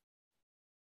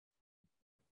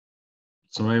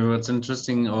 So maybe what's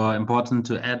interesting or important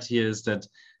to add here is that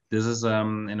this is,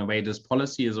 in a way, this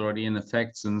policy is already in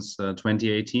effect since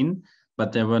 2018,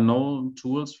 but there were no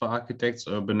tools for architects,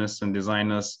 urbanists, and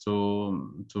designers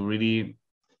to really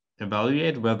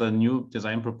evaluate whether new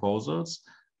design proposals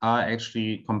are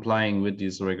actually complying with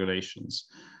these regulations.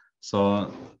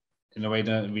 So in a way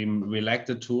that we lack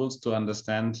the tools to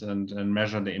understand and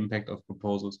measure the impact of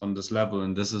proposals on this level.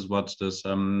 And this is what this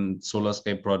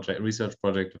Solarscape project, research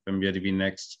project of MVRDV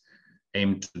NEXT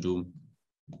aimed to do,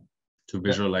 to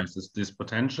visualize this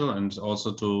potential, and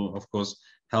also to, of course,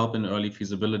 help in early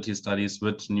feasibility studies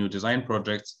with new design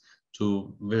projects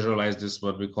to visualize this,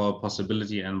 what we call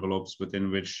possibility envelopes within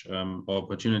which, or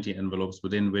opportunity envelopes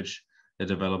within which the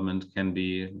development can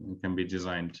be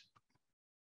designed.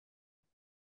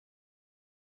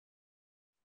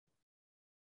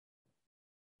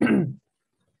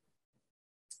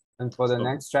 And for the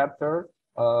next chapter,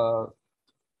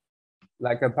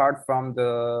 like apart from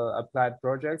the applied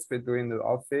projects we do in the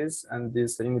office and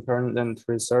these independent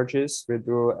researches we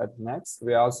do at NEXT,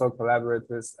 we also collaborate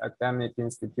with academic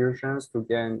institutions to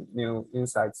gain new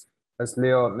insights. As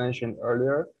Leo mentioned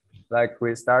earlier, like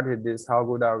we started this "How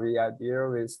good are we" idea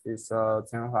with this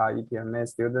Tsinghua EPMA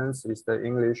students with the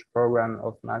English program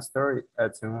of master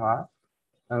at Tsinghua,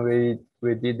 and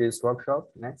we did this workshop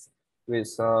next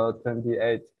with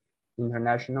 28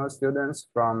 international students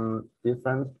from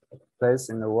different places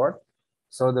in the world.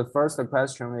 So the first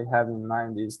question we have in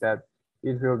mind is that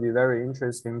it will be very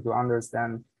interesting to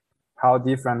understand how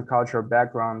different cultural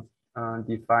background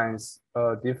defines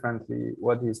differently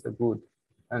what is the good.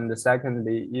 And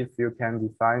secondly, if you can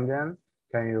define them,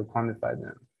 can you quantify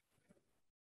them?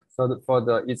 So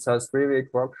it's a 3-week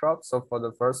workshop. So for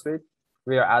the first week,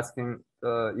 we are asking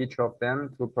each of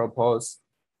them to propose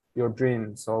your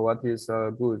dream. So what is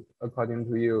good according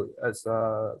to you as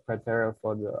a criteria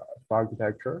for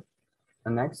architecture?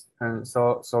 And next, and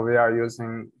so we are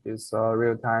using this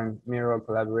real-time mirror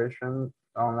collaboration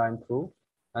online tool.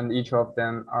 and each of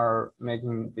them are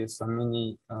making this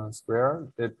mini square.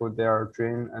 They put their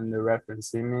dream and the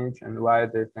reference image and why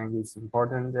they think it's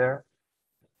important there.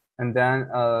 And then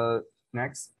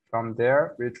next, from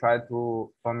there, we try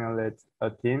to formulate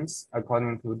teams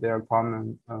according to their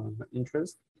common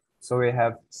interest. So we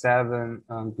have 7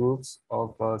 groups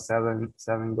of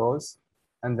seven goals.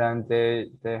 And then they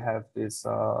have this,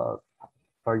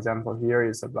 for example, here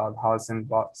is about how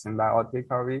symbiotic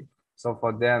are we. So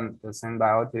for them, the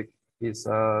symbiotic is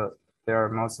their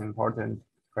most important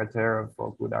criteria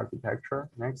for good architecture.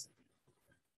 Next.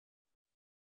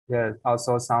 Yeah,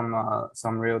 also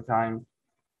some real-time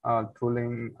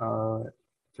tooling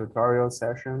tutorial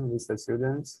session with the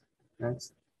students.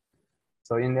 Next.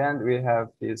 So in the end, we have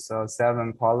these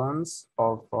 7 columns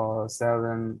of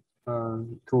 7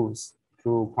 tools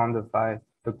to quantify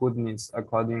the goodness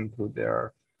according to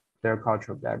their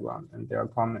cultural background and their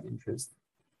common interest.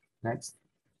 Next.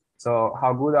 So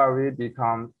how good are we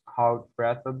become how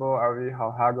breathable are we,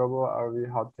 how huggable are we,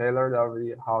 how tailored are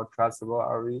we, how trustable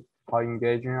are we, how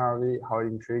engaging are we, how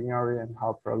intriguing are we, and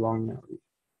how prolonging are we.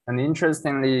 And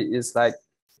interestingly, it's like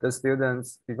the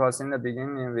students, because in the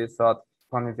beginning we thought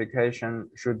quantification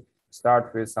should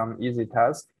start with some easy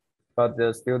task, but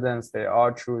the students, they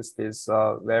all choose this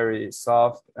very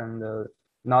soft and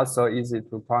not so easy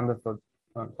to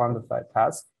quantify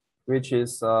task, which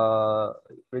is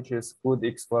good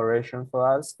exploration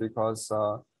for us, because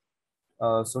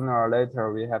sooner or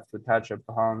later we have to touch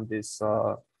upon this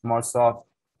more soft,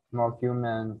 more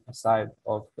human side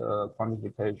of the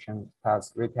quantification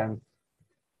task. We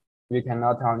can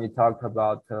not only talk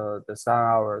about the sun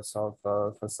hours of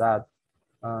facade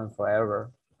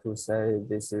forever to say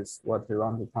this is what we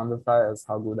want to quantify as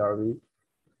how good are we.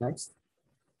 Next.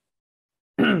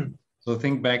 So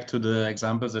think back to the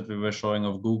examples that we were showing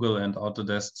of Google and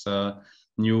Autodesk's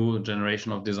new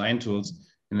generation of design tools.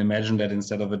 And imagine that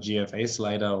instead of a GFA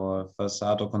slider or a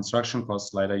facade or construction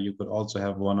cost slider, you could also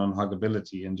have one on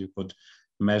huggability, and you could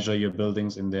measure your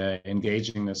buildings in their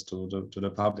engagingness to the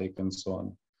public and so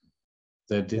on.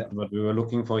 What we were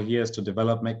looking for here is to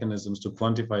develop mechanisms to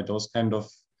quantify those kind of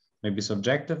maybe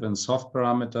subjective and soft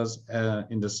parameters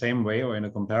in the same way or in a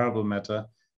comparable matter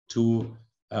to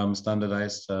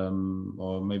standardized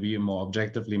or maybe more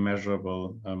objectively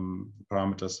measurable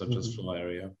parameters such as floor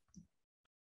area.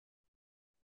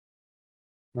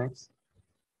 Next.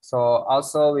 So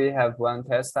also we have one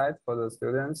test site for the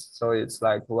students. So it's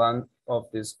like one of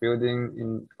this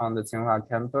building on the Tsinghua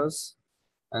campus.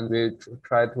 And we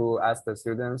try to ask the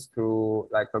students to,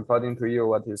 like, according to you,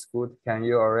 what is good? Can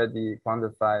you already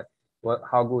quantify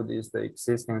how good is the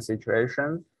existing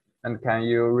situation? And can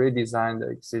you redesign the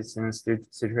existing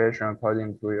situation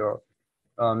according to your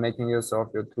making use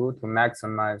of your tool to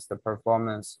maximize the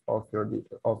performance of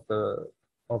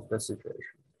the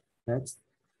situation? Next.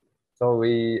 So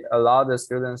we allow the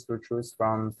students to choose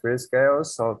from 3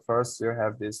 scales. So first you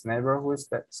have this neighborhood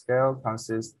scale,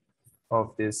 consists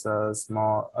of this a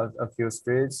few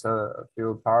streets, a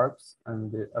few parks,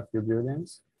 and a few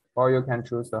buildings. Or you can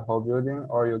choose the whole building,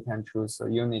 or you can choose a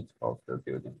unit of the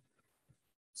building.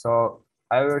 So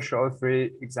I will show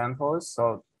 3 examples.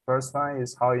 So first one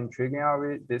is how intriguing are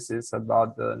we? This is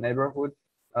about the neighborhood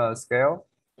scale.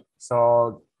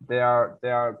 So they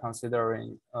are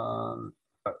considering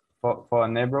for a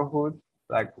neighborhood,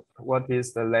 like what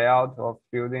is the layout of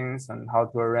buildings and how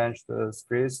to arrange the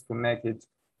streets to make it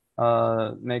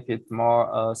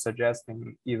more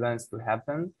suggesting events to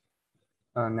happen.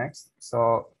 Next.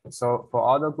 So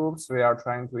for other groups, we are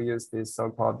trying to use this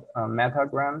so-called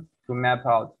metagram to map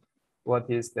out what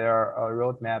is their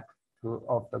roadmap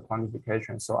of the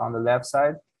quantification. So on the left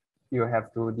side, you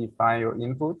have to define your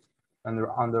input, and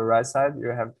on the right side, you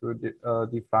have to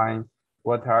define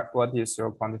what is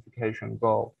your quantification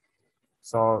goal.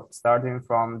 So starting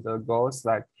from the goals,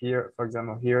 like here, for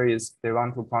example, here is they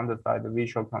want to quantify the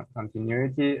visual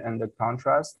continuity and the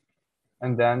contrast,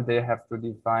 and then they have to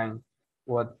define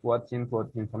what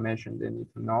input information they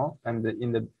need to know. And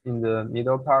in the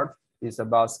middle part is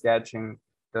about sketching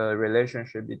the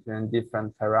relationship between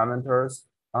different parameters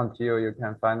until you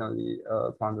can finally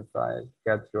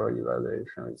get your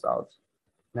evaluation results.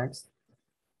 Next.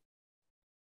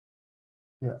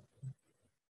 Yeah.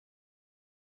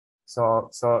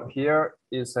 So here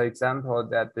is an example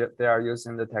that they are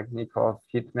using the technique of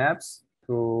heat maps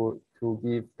to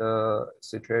give the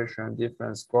situation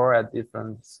different score at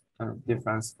different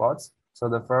spots. So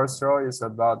the first row is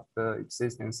about the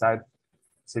existing site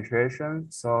situation.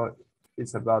 So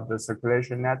it's about the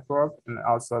circulation network and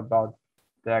also about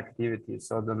the activity.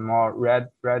 So the more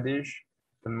reddish,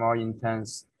 the more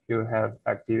intense you have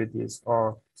activities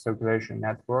or circulation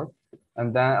network.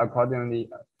 And then accordingly,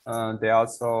 they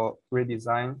also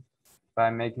redesign by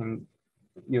making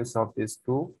use of this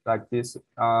tool. Like this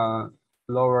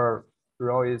lower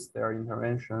row is their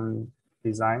intervention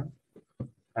design.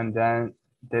 And then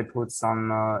they put some,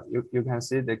 you can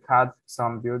see they cut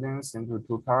some buildings into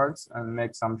two parts and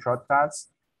make some shortcuts.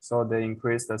 So they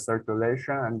increase the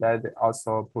circulation, and then they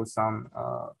also put some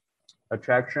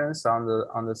attractions on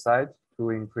the side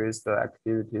to increase the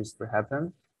activities to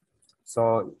happen.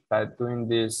 So by doing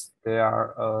this, they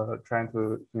are trying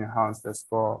to enhance the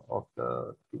score of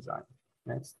the design.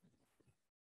 Next.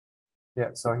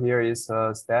 Yeah, so here is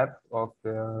a step of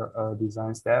the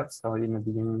design steps. So in the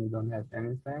beginning, you don't have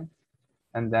anything.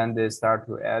 And then they start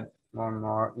to add more and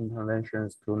more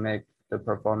interventions to make the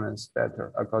performance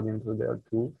better according to their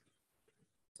tool.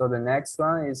 So the next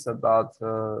one is about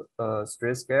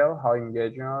street scale, how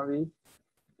engaging are we?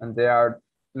 And they are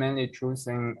mainly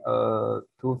choosing the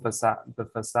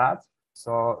facade.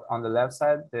 So on the left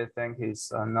side, they think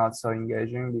it's not so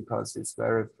engaging because it's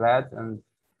very flat and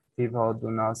people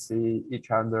do not see each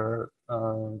other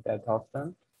that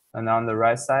often. And on the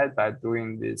right side, by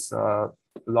doing this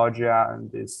loggia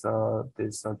and this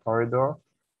corridor,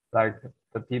 like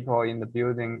the people in the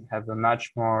building have a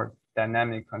much more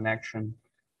dynamic connection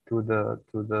to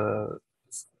the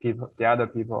other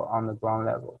people on the ground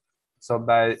level. So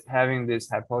by having this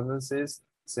hypothesis,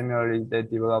 similarly, they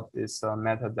developed this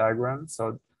meta diagram.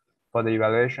 So for the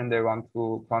evaluation, they want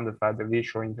to quantify the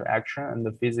visual interaction and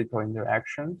the physical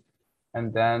interaction.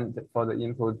 And then for the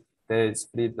input, they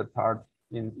split the part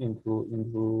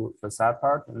into facade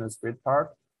part and the street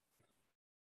part.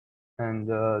 And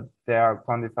they are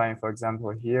quantifying, for example,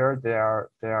 here, they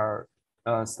are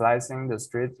slicing the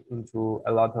street into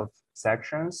a lot of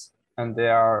sections, and they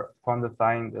are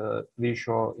quantifying the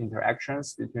visual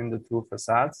interactions between the two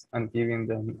facades and giving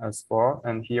them a score.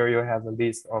 And here you have a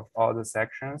list of all the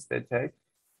sections they take.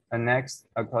 And next,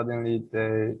 accordingly,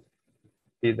 they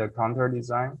did the counter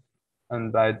design.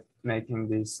 And by making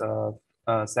this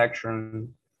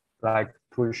section like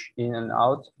push in and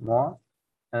out more,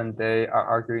 and they are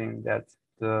arguing that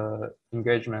the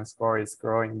engagement score is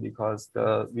growing because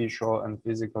the visual and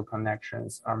physical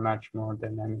connections are much more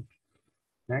dynamic.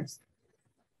 Next.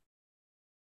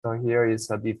 So here is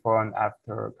a before and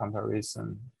after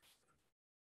comparison.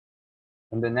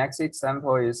 And the next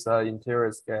example is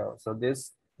interior scale. So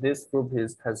this group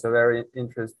has a very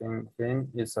interesting thing.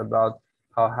 It's about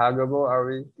how huggable are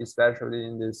we, especially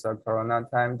in this Corona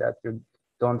time that you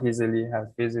don't easily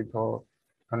have physical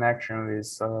connection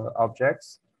with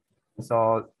objects.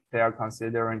 So they are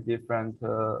considering different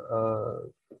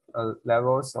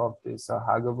levels of this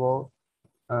huggable.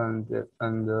 And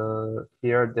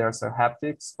here there's a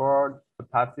haptic score, a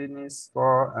puffiness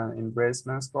score, an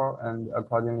embracement score, and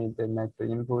accordingly they make the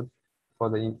input for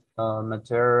the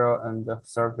material and the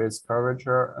surface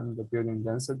curvature and the building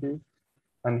density.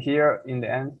 And here in the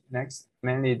end, next,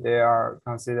 mainly they are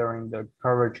considering the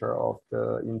curvature of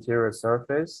the interior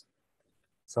surface.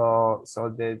 So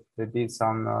they did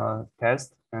some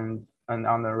tests, and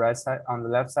on the right side, on the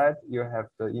left side, you have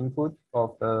the input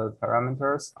of the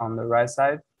parameters. On the right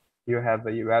side, you have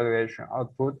the evaluation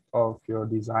output of your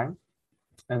design.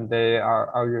 And they are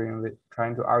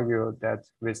trying to argue that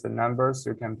with the numbers,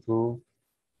 you can prove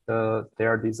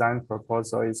their design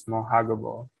proposal is more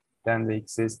huggable than the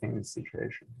existing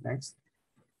situation. Next.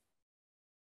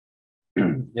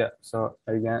 Yeah, so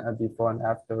again, a before and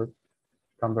after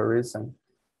comparison.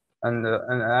 And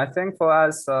I think for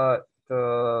us,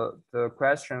 the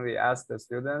question we ask the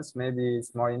students, maybe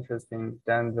it's more interesting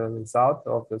than the result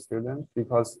of the student,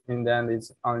 because in the end,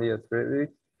 it's only a 3-week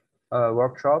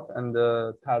workshop, and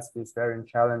the task is very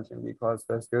challenging because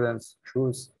the students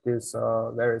choose this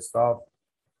very soft,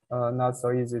 not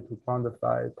so easy to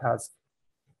quantify task.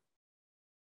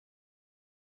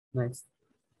 Next.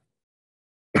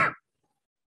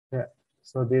 Yeah,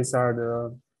 so these are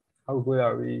the how good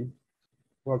are we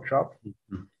workshop.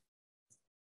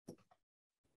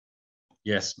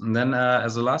 Yes, and then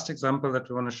as a last example that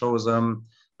we want to show is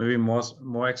maybe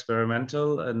more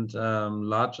experimental and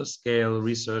larger scale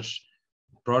research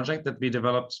project that we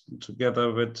developed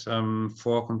together with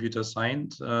 4 computer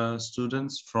science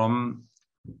students from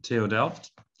TU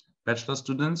Delft, bachelor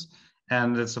students.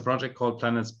 And it's a project called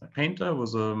Planets Painter. It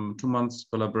was a 2 months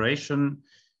collaboration,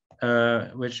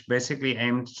 which basically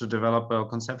aimed to develop or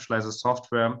conceptualize a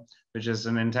software, which is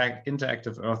an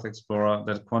interactive Earth explorer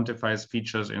that quantifies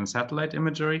features in satellite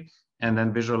imagery and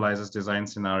then visualizes design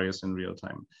scenarios in real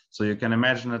time. So you can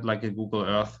imagine it like a Google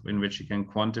Earth in which you can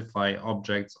quantify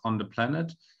objects on the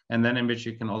planet, and then in which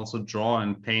you can also draw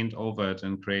and paint over it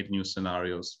and create new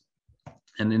scenarios.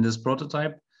 And in this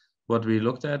prototype, what we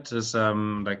looked at is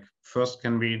like first,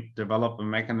 can we develop a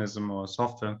mechanism or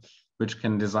software which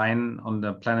can design on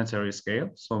the planetary scale,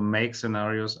 so make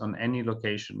scenarios on any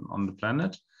location on the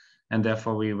planet. And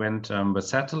therefore we went with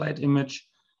satellite image,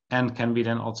 and can we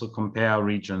then also compare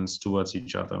regions towards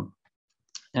each other.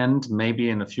 And maybe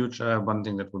in the future, one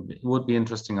thing that would be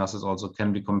interesting us is also,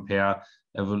 can we compare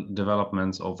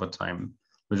developments over time,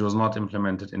 which was not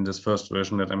implemented in this first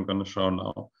version that I'm going to show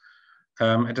now.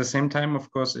 At the same time,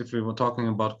 of course, if we were talking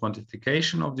about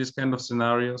quantification of these kind of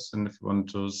scenarios, and if we want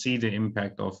to see the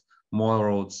impact of more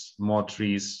roads, more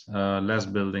trees, less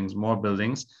buildings, more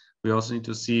buildings, we also need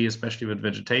to see, especially with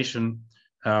vegetation,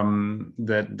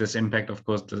 that this impact, of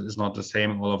course, is not the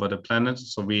same all over the planet.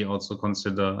 So we also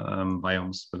consider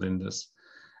biomes within this.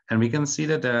 And we can see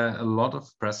that there are a lot of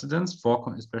precedents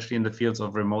for, especially in the fields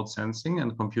of remote sensing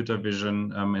and computer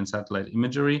vision and satellite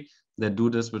imagery, that do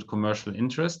this with commercial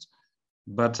interest.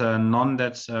 But none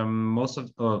that most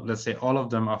of, or let's say all of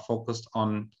them, are focused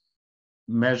on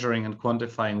measuring and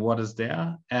quantifying what is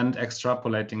there and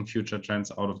extrapolating future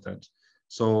trends out of that.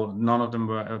 So none of them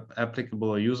were applicable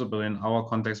or usable in our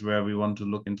context, where we want to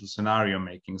look into scenario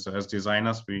making. So as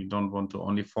designers, we don't want to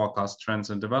only forecast trends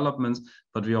and developments,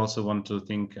 but we also want to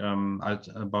think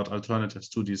about alternatives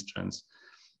to these trends.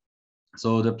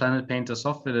 So the Planet Painter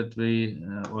software that we,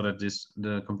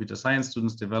 the computer science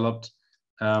students developed,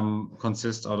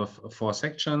 consists out of 4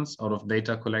 sections: out of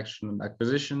data collection and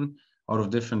acquisition, out of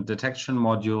different detection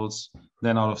modules,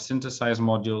 then out of synthesize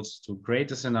modules to create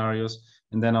the scenarios,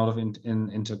 and then out of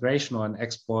integration or an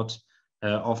export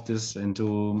of this into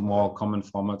more common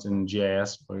formats in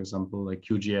GIS, for example, like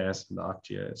QGIS and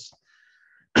ArcGIS.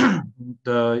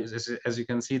 As you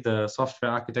can see, the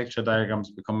software architecture diagrams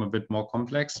become a bit more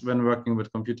complex when working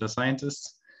with computer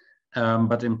scientists.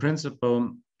 But in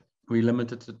principle, we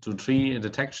limited it to 3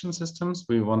 detection systems.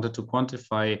 We wanted to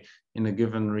quantify in a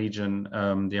given region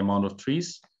the amount of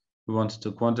trees. We wanted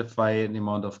to quantify the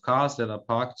amount of cars that are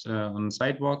parked on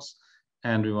sidewalks.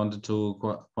 And we wanted to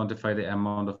quantify the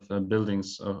amount of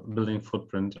buildings, building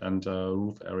footprint and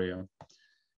roof area.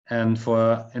 And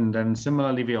then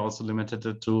similarly, we also limited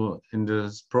it to, in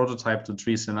this prototype, to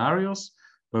 3 scenarios,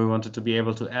 where we wanted to be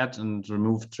able to add and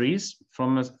remove trees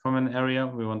from an area.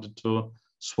 We wanted to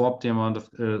swap the amount of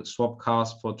swap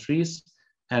cars for trees,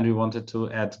 and we wanted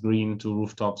to add green to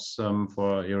rooftops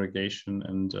for irrigation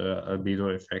and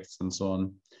albedo effects and so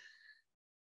on.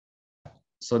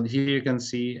 So here you can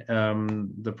see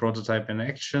the prototype in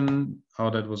action,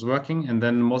 how that was working. And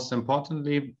then most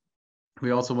importantly, we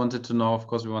also wanted to know, of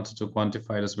course, we wanted to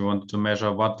quantify this. We wanted to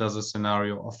measure what does a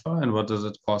scenario offer and what does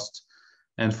it cost.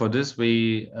 And for this,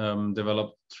 we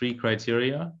developed 3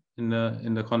 criteria in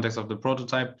the context of the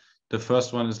prototype. The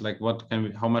first one is like,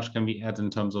 how much can we add in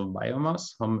terms of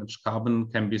biomass? How much carbon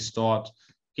can be stored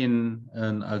in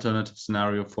an alternative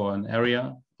scenario for an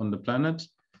area on the planet?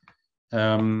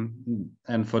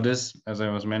 And for this, as I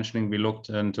was mentioning, we looked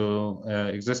into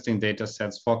existing data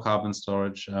sets for carbon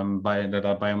storage that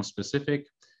are biome specific,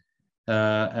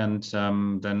 and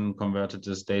then converted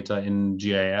this data in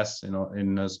GIS,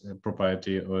 in a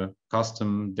proprietary or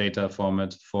custom data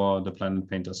format for the Planet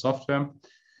Painter software.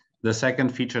 The second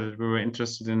feature that we were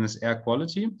interested in is air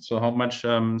quality. So how much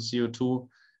CO2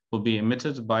 will be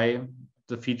emitted by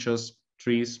the features,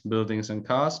 trees, buildings, and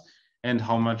cars, and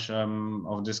how much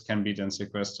of this can be then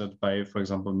sequestered by, for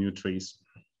example, new trees.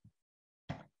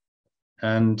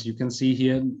 And you can see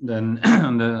here then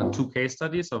on the 2 case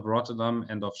studies of Rotterdam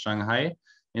and of Shanghai.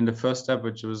 In the first step,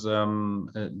 which was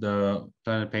the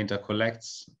Planet Painter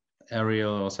collects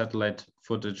aerial or satellite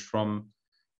footage from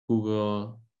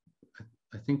Google,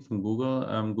 I think from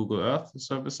Google Earth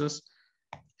services.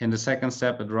 In the second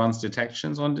step, it runs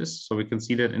detections on this. So we can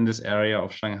see that in this area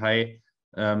of Shanghai,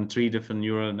 3 different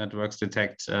neural networks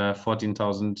detect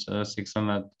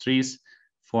 14,600 trees,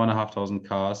 4,500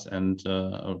 cars, and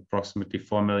approximately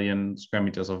 4 million square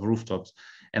meters of rooftops.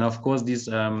 And of course, these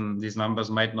numbers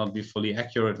might not be fully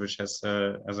accurate, which has,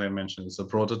 as I mentioned, it's a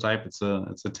prototype, it's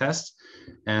a test.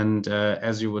 And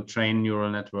as you would train neural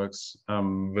networks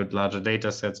with larger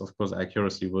data sets, of course,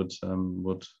 accuracy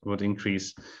would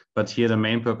increase. But here, the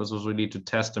main purpose was really to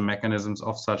test the mechanisms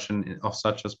of such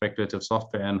a speculative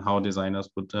software and how designers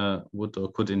would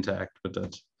or could interact with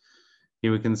that.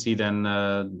 Here we can see then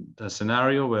a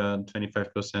scenario where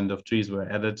 25% of trees were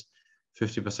added,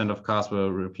 50% of cars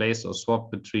were replaced or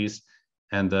swapped with trees,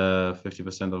 and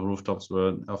 50% of rooftops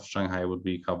of Shanghai would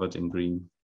be covered in green.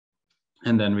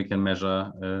 And then we can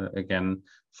measure again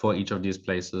for each of these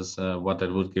places what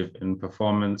that would give in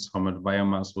performance, how much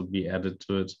biomass would be added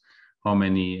to it, how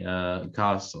many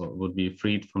cars would be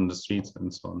freed from the streets,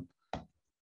 and so on.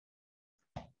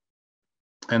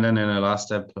 And then in the last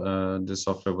step, this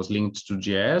software was linked to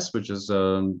GIS, which is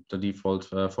the default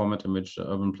format in which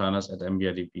urban planners at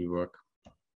MVRDV work.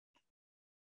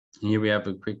 Here we have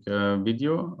a quick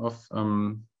video of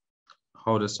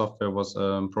how the software was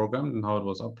programmed and how it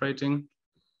was operating.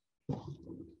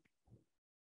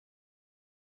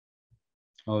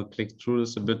 I'll click through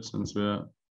this a bit since we're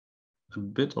a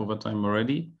bit over time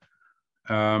already.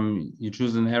 You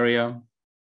choose an area.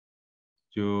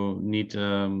 You need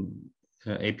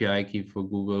API key for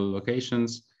Google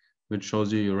locations, which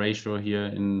shows you your ratio here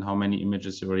in how many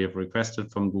images you already have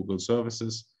requested from Google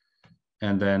services.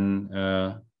 And then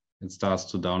it starts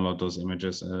to download those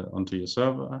images onto your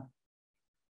server.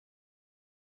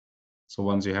 So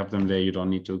once you have them there, you don't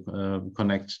need to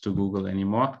connect to Google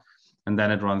anymore. And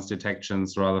then it runs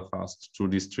detections rather fast through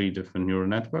these 3 different neural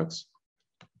networks.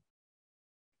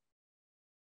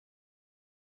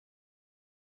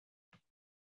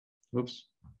 Oops.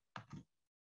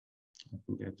 I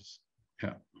think it's,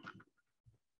 yeah.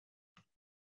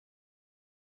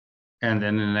 And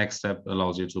then the next step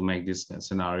allows you to make these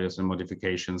scenarios and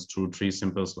modifications through 3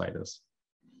 simple sliders.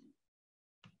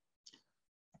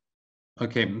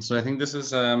 Okay, so I think this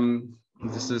is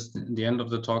the end of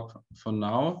the talk for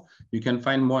now. You can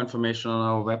find more information on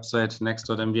our website,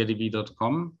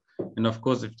 next.mvrdv.com. And of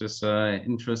course, if this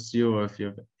interests you, or if you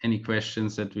have any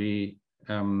questions that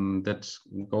that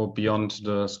go beyond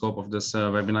the scope of this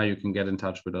webinar, you can get in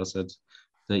touch with us at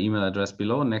the email address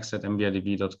below,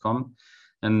 next@mvrdv.com.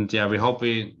 And yeah, we hope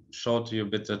we showed you a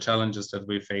bit the challenges that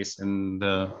we face and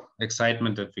the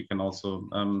excitement that we can also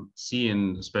see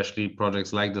in especially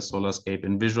projects like the Solarscape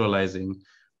in visualizing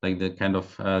like the kind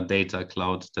of data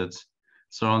cloud that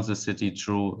surrounds the city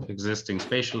through existing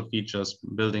spatial features,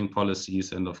 building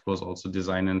policies, and of course also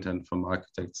design intent from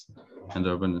architects and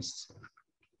urbanists.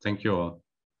 Thank you all.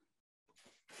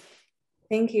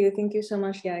 Thank you so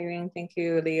much, Yanyun. Thank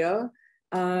you, Leo.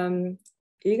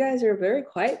 You guys are very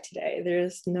quiet today.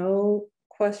 There's no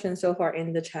questions so far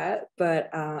in the chat, but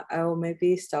I will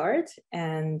maybe start.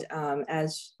 And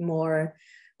as more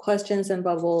questions and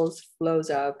bubbles flows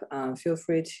up, feel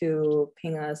free to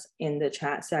ping us in the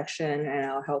chat section and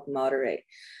I'll help moderate.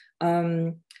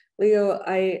 Leo,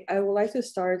 I would like to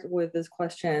start with this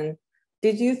question. Do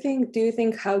you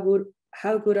think how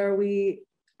good are we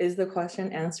is the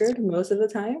question answered most of the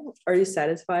time? Are you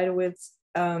satisfied with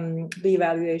the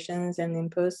evaluations and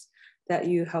inputs that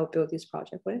you help build this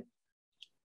project with?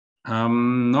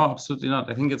 No, absolutely not.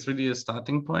 I think it's really a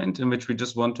starting point in which we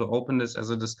just want to open this as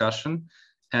a discussion.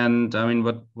 And I mean,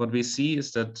 what we see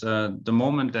is that the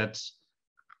moment that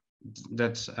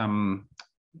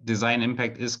design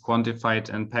impact is quantified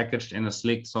and packaged in a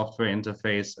slick software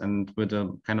interface and with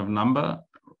a kind of number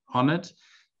on it,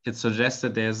 it suggests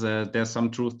that there's some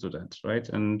truth to that, right?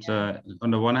 And on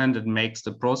the one hand, it makes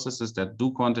the processes that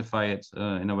do quantify it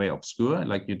in a way obscure.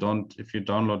 Like if you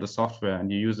download the software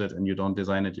and you use it and you don't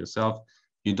design it yourself,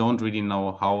 you don't really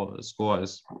know how a score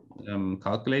is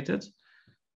calculated.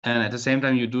 And at the same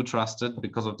time, you do trust it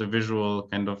because of the visual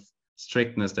kind of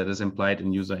strictness that is implied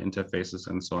in user interfaces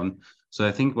and so on. So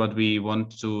I think what we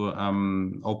want to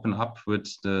open up with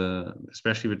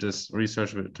especially with this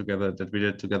research that we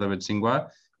did together with Tsinghua,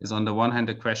 is on the one hand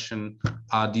the question,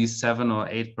 are these 7 or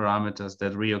 8 parameters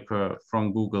that reoccur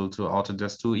from Google to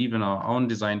Autodesk to even our own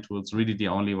design tools really the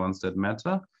only ones that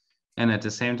matter? And at the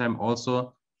same time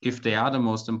also, if they are the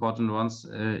most important ones,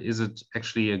 is it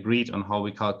actually agreed on how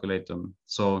we calculate them?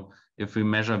 So if we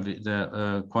measure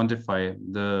quantify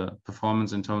the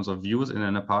performance in terms of views in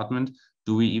an apartment,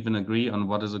 do we even agree on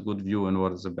what is a good view and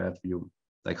what is a bad view?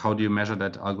 Like, how do you measure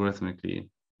that algorithmically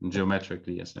and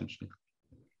geometrically, essentially?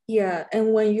 Yeah,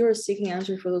 and when you're seeking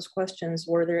answers for those questions,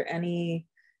 were there any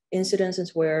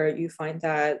incidences where you find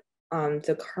that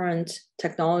the current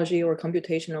technology or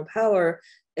computational power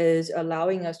is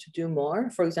allowing us to do more?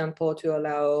 For example, to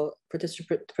allow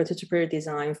participatory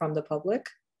design from the public?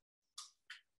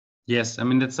 Yes, I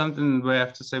mean, that's something where I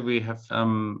have to say we have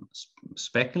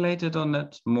speculated on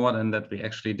that more than that we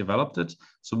actually developed it.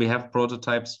 So we have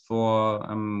prototypes for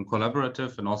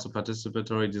collaborative and also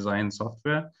participatory design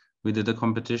software. We did a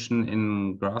competition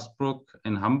in Grasbrook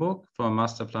in Hamburg for a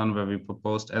master plan where we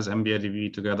proposed as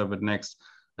MVRDV together with Next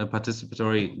a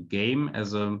participatory game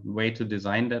as a way to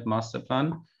design that master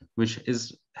plan, which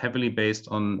is heavily based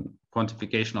on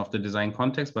quantification of the design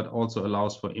context, but also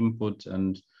allows for input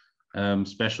and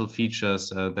special features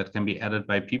that can be added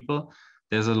by people.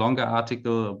 There's a longer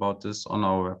article about this on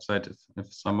our website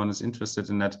if someone is interested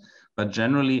in that. But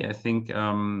generally, I think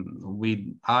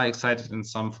we are excited in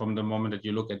some from the moment that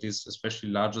you look at these, especially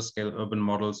larger scale urban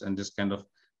models and this kind of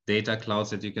data clouds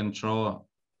that you can throw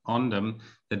on them,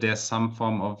 that there's some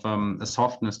form of a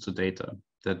softness to data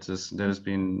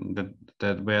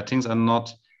that where things are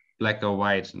not black or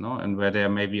white, and where there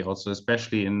may be also,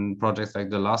 especially in projects like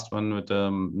the last one with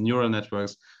neural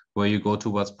networks, where you go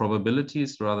towards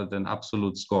probabilities rather than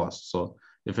absolute scores. So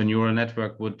if a neural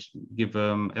network would give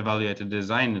evaluate a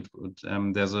design, it would,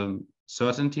 there's a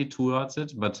certainty towards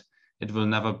it, but it will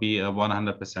never be a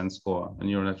 100% score. A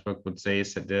neural network would say,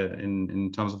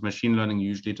 in terms of machine learning, you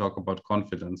usually talk about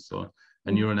confidence. So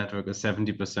a neural network is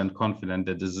 70% confident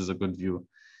that this is a good view.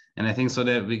 And I think so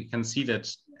that we can see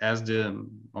that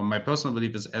my personal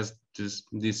belief is, as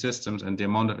these systems and the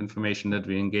amount of information that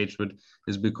we engage with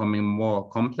is becoming more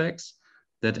complex,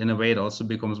 that in a way it also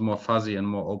becomes more fuzzy and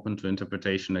more open to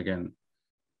interpretation again.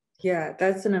 Yeah,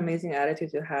 that's an amazing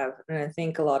attitude to have. And I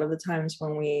think a lot of the times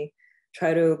when we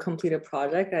try to complete a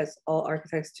project, as all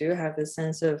architects do, have this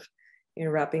sense of,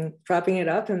 wrapping it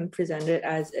up and present it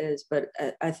as is. But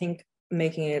I think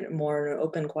making it more an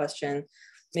open question,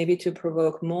 maybe to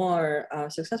provoke more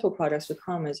successful projects to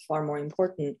come, is far more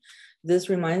important. This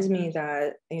reminds me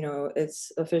that,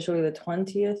 it's officially the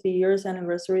 20th year's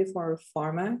anniversary for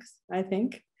Pharmax, I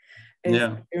think.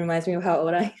 It reminds me of how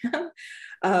old I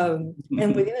am.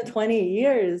 And within the 20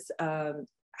 years,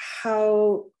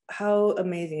 how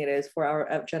amazing it is for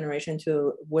our generation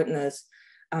to witness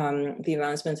the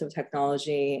advancements of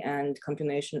technology and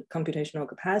computational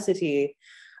capacity.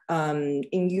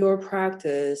 In your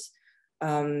practice,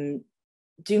 do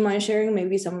you mind sharing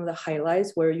maybe some of the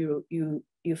highlights where you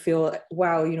feel,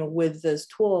 wow, with this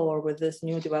tool or with this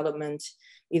new development,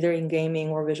 either in gaming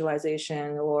or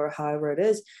visualization or however it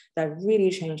is, that really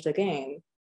changed the game?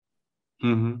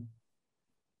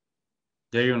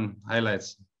 Yanyun,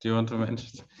 highlights. Do you want to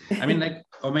mention? I mean,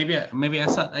 or maybe I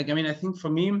start. I think for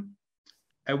me,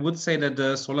 I would say that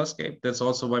the Solarscape, that's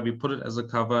also why we put it as a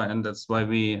cover, and that's why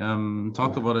we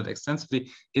talk about it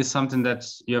extensively, is something that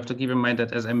you have to keep in mind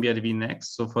that as MVRDV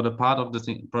Next. So for the part of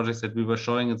the projects that we were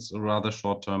showing, it's rather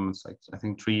short term. It's like, I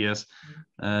think, 3 years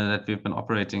that we've been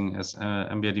operating as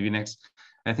MVRDV Next.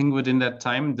 I think within that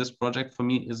time, this project for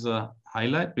me is a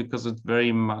highlight because it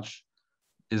very much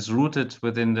is rooted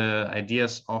within the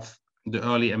ideas of the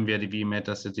early MVRDV,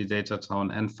 Metacity, Data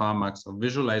Town, and Pharmax of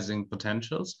visualizing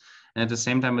potentials. And at the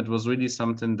same time, it was really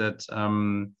something that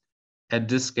at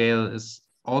this scale is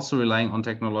also relying on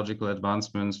technological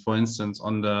advancements. For instance,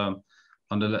 on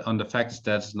the fact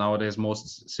that nowadays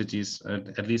most cities,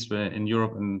 at least in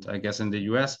Europe and I guess in the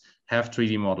US, have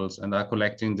 3D models and are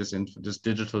collecting this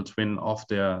digital twin of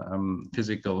their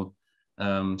physical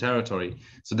territory.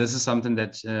 So this is something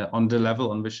that on the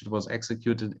level on which it was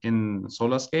executed in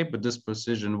Solarscape, but this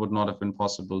precision would not have been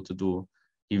possible to do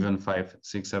even 5,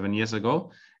 6, 7 years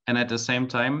ago. And at the same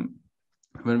time,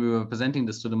 when we were presenting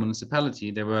this to the municipality,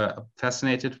 they were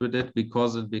fascinated with it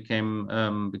because it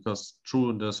became, because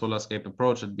through the Solarscape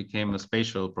approach, it became a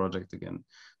spatial project again.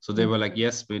 So they were like,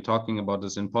 yes, we're talking about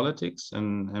this in politics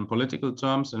and political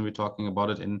terms, and we're talking about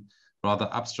it in rather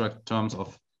abstract terms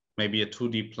of maybe a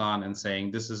 2D plan and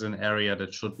saying this is an area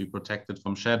that should be protected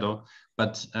from shadow,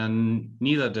 but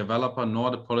neither developer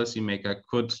nor the policymaker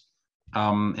could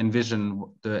envision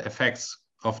the effects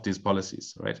of these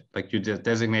policies, right? Like you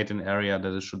designate an area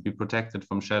that it should be protected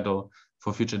from shadow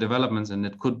for future developments, and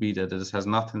it could be that it has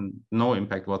no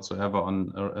impact whatsoever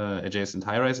on adjacent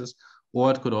high rises, or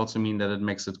it could also mean that it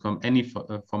makes it any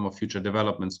form of future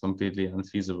developments completely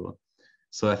unfeasible.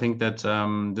 So I think that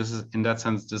this is, in that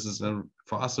sense, this is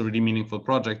for us a really meaningful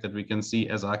project that we can see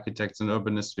as architects and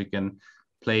urbanists. We can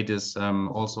play this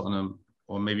also on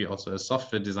or maybe also as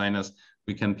software designers,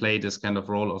 we can play this kind of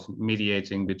role of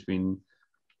mediating between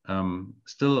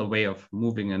still a way of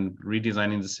moving and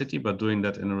redesigning the city, but doing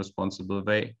that in a responsible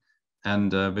way,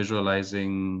 and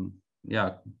visualizing,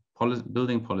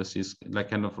 building policies, like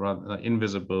kind of rather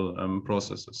invisible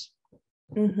processes.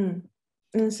 And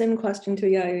the same question to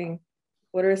Yanyun.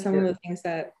 What are some of the things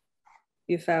that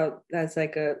you felt that's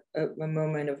like a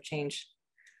moment of change?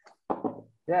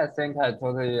 Yeah, I think I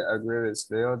totally agree with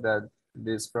Leo that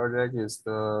this project is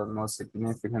the most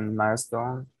significant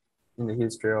milestone in the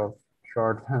history of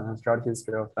short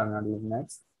history of MVRDV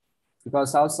Next,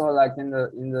 because also like in the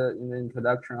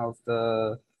introduction of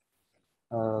the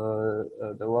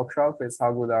workshop is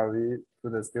how good are we to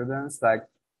the students, like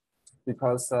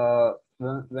because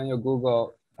when you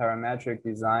Google parametric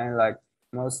design, like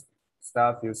most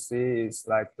stuff you see is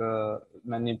like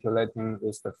manipulating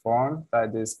with the form by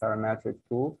this parametric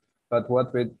tool. But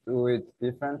what we do it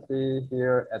differently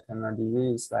here at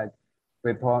MVRDV is like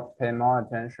we pay more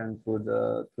attention to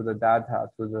the data,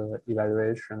 to the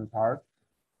evaluation part,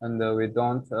 and we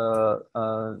don't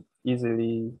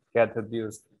easily get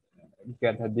abused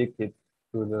get addicted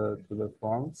to the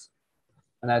forms.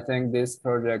 And I think this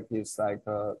project is like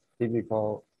a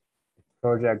typical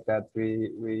project that we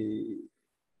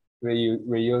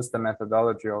use the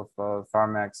methodology of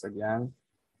Pharmax again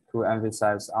to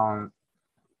emphasize on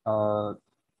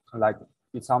like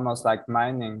it's almost like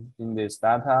mining in this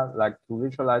data, like to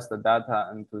visualize the data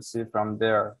and to see from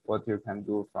there what you can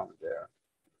do from there,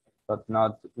 but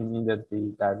not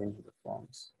immediately dive into the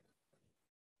forms.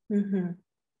 Mm-hmm.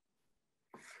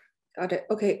 Got it.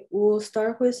 Okay, we'll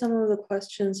start with some of the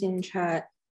questions in chat.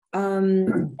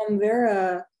 From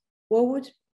Vera,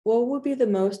 what would be the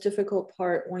most difficult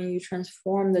part when you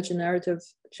transform the generative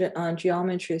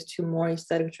geometries to more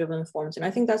aesthetic-driven forms? And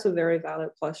I think that's a very valid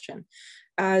question,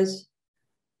 as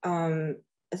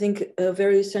I think a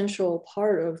very essential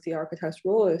part of the architect's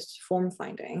role is form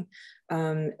finding.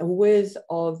 With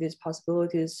all of these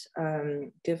possibilities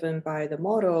given by the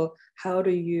model, how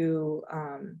do you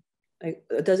like,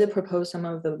 does it propose some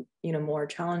of the more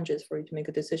challenges for you to make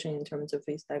a decision in terms of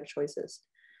aesthetic choices?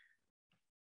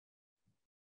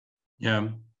 Yeah,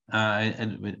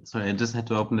 sorry, I just had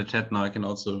to open the chat now. I can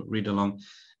also read along.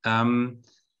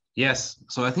 Yes,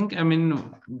 so I think, I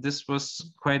mean, this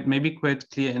was maybe quite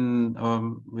clear in,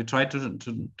 we tried to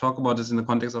talk about this in the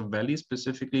context of Valley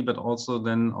specifically, but also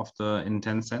then of the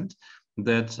intent set,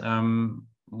 that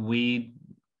we,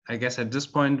 I guess at this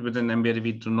point within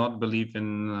MVRDV do not believe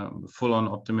in full-on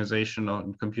optimization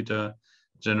or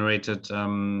computer-generated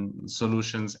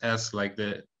solutions as like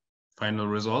the final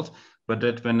result, but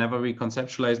that whenever we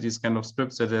conceptualize these kind of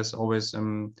scripts, that there's always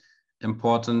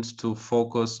important to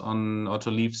focus on or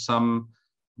to leave some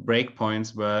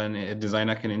breakpoints where a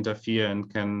designer can interfere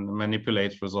and can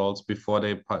manipulate results before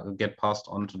they get passed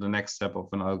on to the next step of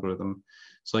an algorithm.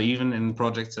 So even in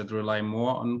projects that rely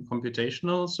more on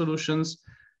computational solutions,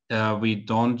 we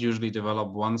don't usually develop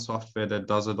one software that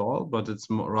does it all, but it's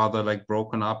rather like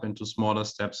broken up into smaller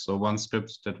steps. So one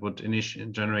script that would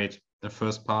generate the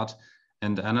first part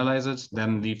and analyze it,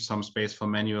 then leave some space for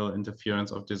manual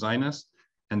interference of designers.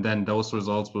 And then those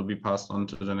results will be passed on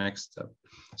to the next step.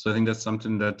 So I think that's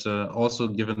something that also,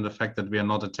 given the fact that we are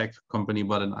not a tech company,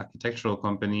 but an architectural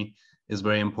company, is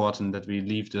very important that we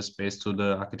leave this space to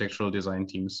the architectural design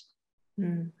teams.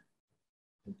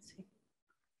 Let's see.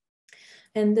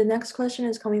 And the next question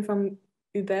is coming from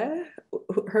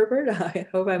Herbert. I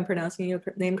hope I'm pronouncing your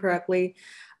name correctly.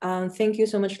 Thank you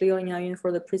so much, Leo and Yanyun,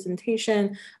 for the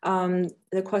presentation.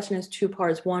 The question is two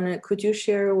parts. One, could you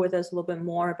share with us a little bit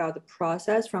more about the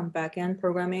process from backend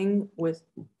programming with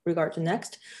regard to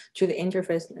Next to the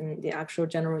interface and the actual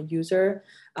general user?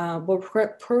 What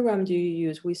program do you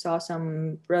use? We saw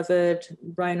some Revit,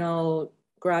 Rhino,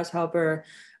 Grasshopper,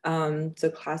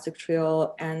 the classic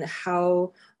Trail, and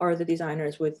how are the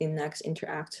designers within Next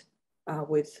interact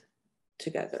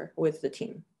together with the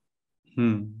team?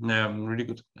 Yeah, really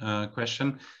good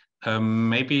question.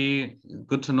 Maybe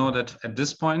good to know that at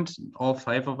this point, all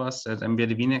 5 of us at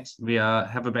MVRDV NEXT, we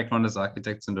have a background as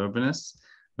architects and urbanists.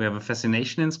 We have a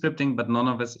fascination in scripting, but none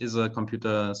of us is a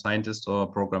computer scientist or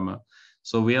programmer.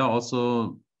 So we are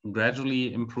also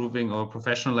gradually improving or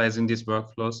professionalizing these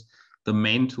workflows. The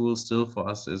main tool still for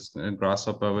us is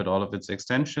Grasshopper with all of its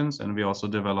extensions, and we also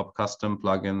develop custom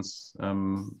plugins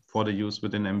for the use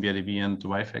within MVRDV and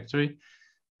Y-Factory.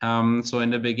 So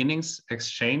in the beginnings,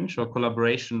 exchange or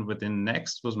collaboration within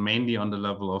Next was mainly on the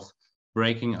level of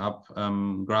breaking up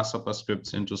Grasshopper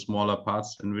scripts into smaller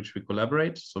parts in which we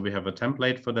collaborate. So we have a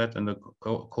template for that and the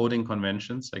coding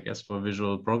conventions, I guess, for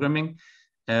visual programming,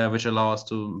 which allow us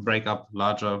to break up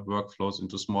larger workflows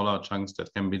into smaller chunks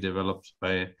that can be developed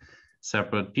by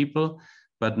separate people.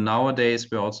 But nowadays,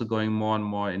 we're also going more and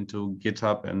more into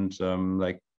GitHub and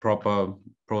like proper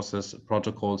process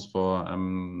protocols for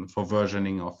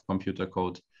versioning of computer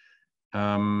code.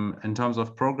 In terms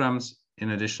of programs, in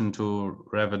addition to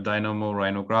Revit, Dynamo,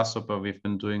 Rhino, Grasshopper, we've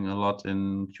been doing a lot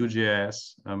in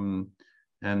QGIS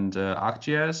and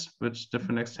ArcGIS with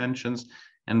different extensions.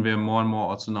 And we're more and more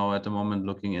also now at the moment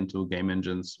looking into game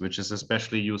engines, which is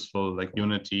especially useful, like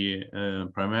Unity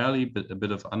primarily, but a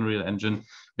bit of Unreal Engine,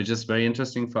 which is very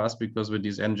interesting for us because with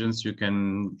these engines, you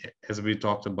can, as we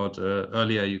talked about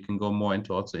earlier, you can go more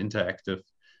into also interactive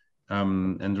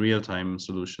and real-time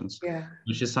solutions,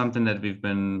 which is something that we've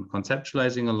been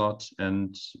conceptualizing a lot,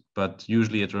 but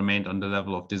usually it remained on the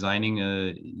level of designing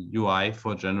a UI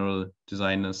for general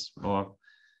designers or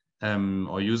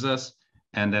users,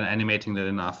 and then animating that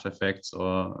in After Effects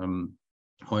or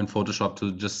in Photoshop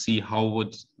to just see how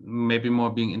would, maybe more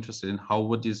being interested in how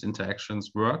would these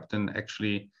interactions work than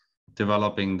actually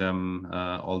developing them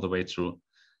all the way through.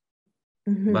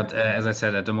 But as I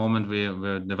said, at the moment,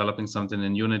 we're developing something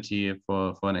in Unity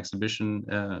for an exhibition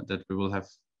that we will have,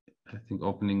 I think,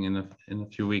 opening in a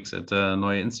few weeks at the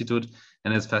Neue Institute.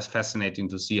 And it's fascinating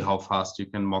to see how fast you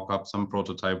can mock up some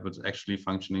prototype with actually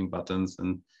functioning buttons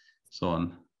and so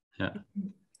on. Yeah.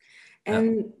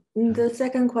 And the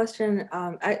second question,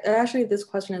 actually, this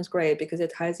question is great because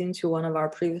it ties into one of our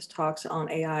previous talks on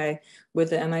AI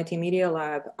with the MIT Media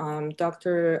Lab.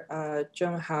 Dr.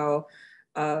 Zheng Hao,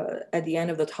 at the end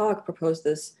of the talk, proposed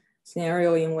this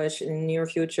scenario in which in the near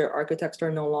future, architects are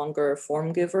no longer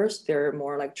form givers. They're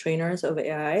more like trainers of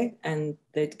AI, and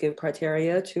they give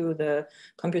criteria to the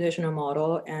computational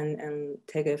model and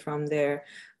take it from there.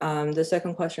 The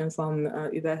second question from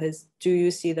Hubert is, do you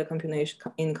see the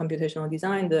in computational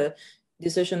design, the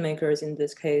decision makers in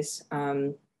this case,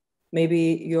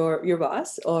 maybe your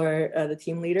boss or the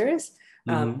team leaders,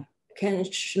 can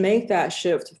make that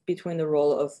shift between the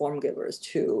role of form givers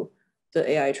to the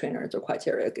AI trainers or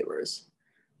criteria givers?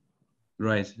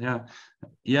 Right. Yeah.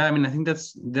 Yeah. I mean, I think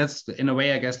that's in a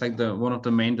way, I guess, like one of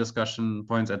the main discussion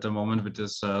points at the moment with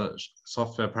this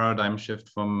software paradigm shift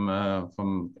from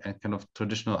kind of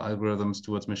traditional algorithms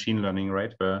towards machine learning,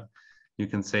 right? Where you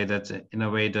can say that in a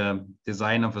way, the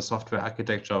design of a software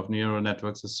architecture of neural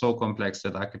networks is so complex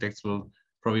that architects will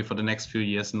probably for the next few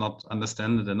years not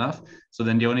understand it enough. So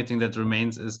then the only thing that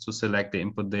remains is to select the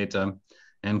input data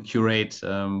and curate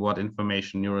what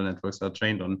information neural networks are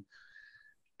trained on.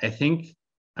 I think,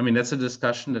 I mean, that's a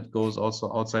discussion that goes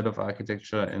also outside of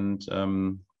architecture and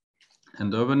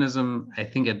urbanism. I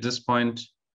think at this point,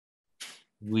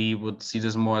 we would see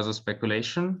this more as a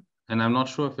speculation, and I'm not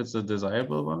sure if it's a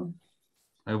desirable one.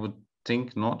 I would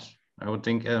think not. I would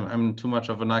think I'm too much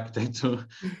of an architect to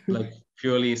like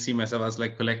purely see myself as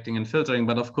like collecting and filtering,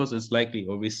 but of course it's likely,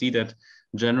 or we see that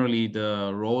generally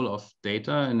the role of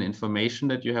data and information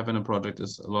that you have in a project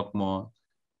is a lot more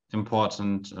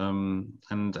important.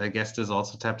 And I guess this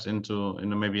also taps into,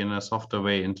 maybe in a softer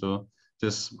way, into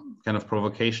this kind of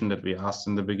provocation that we asked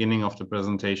in the beginning of the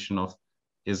presentation of,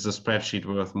 is the spreadsheet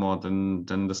worth more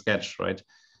than the sketch, right?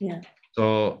 Yeah.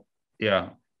 So yeah,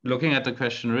 looking at the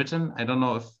question written, I don't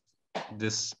know if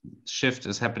this shift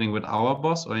is happening with our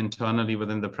boss or internally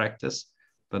within the practice,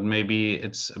 but maybe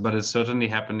it's certainly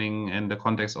happening in the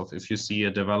context of if you see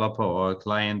a developer or a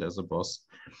client as a boss,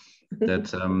 that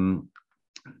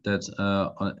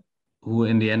who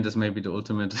in the end is maybe the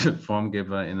ultimate form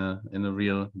giver in a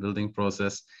real building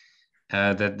process.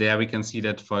 That there we can see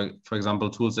that for example,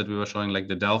 tools that we were showing, like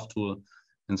the Delph tool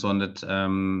and so on,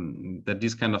 that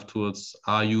these kind of tools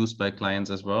are used by clients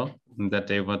as well, and that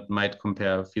they might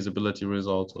compare feasibility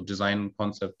results or design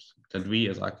concepts that we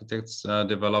as architects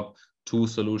develop to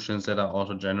solutions that are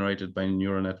auto-generated by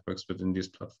neural networks within these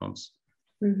platforms.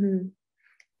 And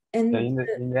in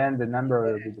the end, the number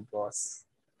will be the boss.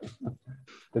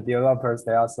 The developers,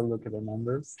 they also look at the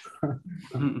numbers.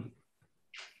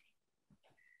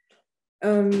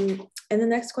 And the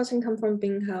next question comes from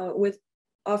Bing Hao. With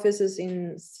offices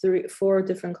in 4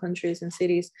 different countries and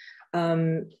cities,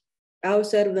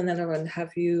 outside of the Netherlands,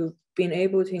 have you been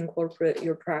able to incorporate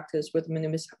your practice with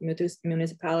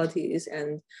municipalities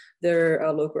and their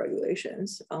local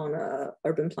regulations on an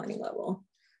urban planning level?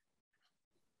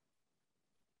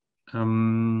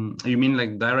 You mean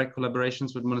like direct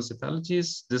collaborations with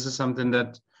municipalities? This is something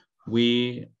that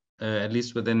we, at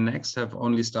least within NEXT, have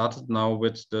only started now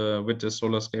with the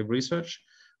SolarScape research.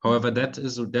 However,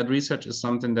 that research is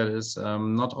something that is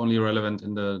not only relevant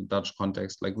in the Dutch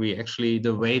context. Like we actually,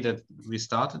 the way that we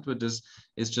started with this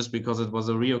is just because it was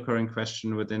a reoccurring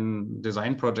question within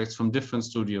design projects from different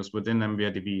studios within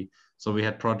MVRDV. So we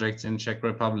had projects in Czech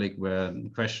Republic where the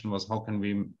question was, how can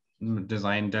we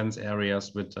design dense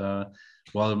areas with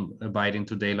while abiding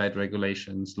to daylight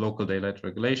regulations, local daylight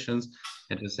regulations.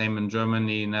 At the same in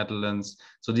Germany, Netherlands.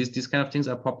 So these kind of things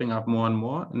are popping up more and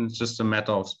more, and it's just a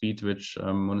matter of speed which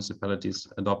municipalities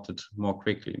adopted more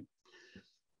quickly.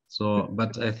 So,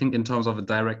 but I think in terms of a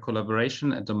direct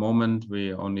collaboration, at the moment,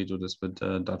 we only do this with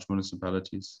Dutch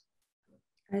municipalities.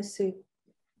 I see.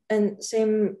 And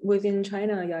same within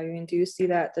China, Yanyun, do you see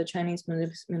that the Chinese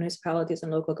municipalities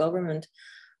and local government,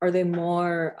 are they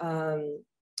more,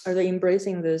 are they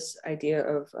embracing this idea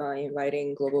of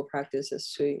inviting global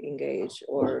practices to engage,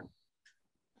 or?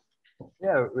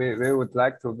 Yeah, we would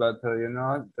like to, but you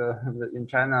know, in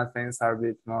China, things are a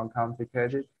bit more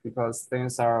complicated because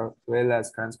things are way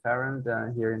less transparent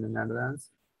than here in the Netherlands.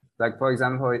 Like for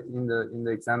example, in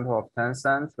the example of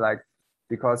Tencent, like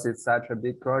because it's such a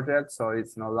big project, so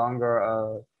it's no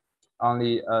longer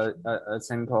only a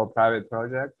simple private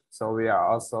project. So we are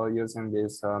also using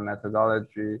this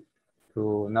methodology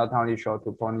to not only show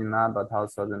to Pony Na, but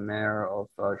also the mayor of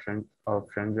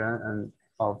Shenzhen and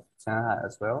of Shanghai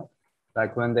as well.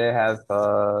 Like when they have,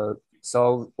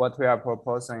 so what we are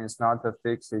proposing is not a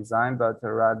fixed design, but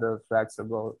a rather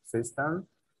flexible system.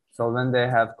 So when they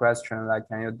have questions like,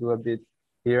 can you do a bit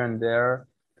here and there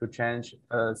to change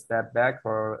a step back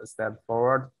or a step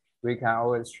forward, we can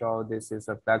always show this is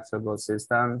a flexible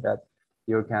system that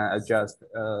you can adjust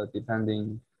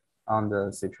depending on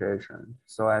the situation.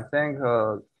 So I think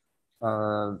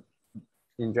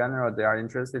in general, they are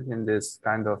interested in this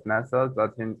kind of method,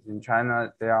 but in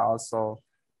China, they are also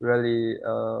really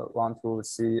want to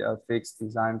see a fixed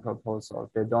design proposal.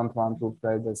 They don't want to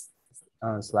play the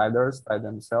sliders by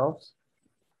themselves.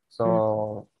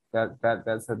 So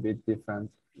that's a bit different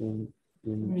in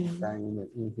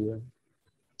here.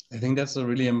 I think that's a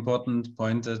really important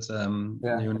point that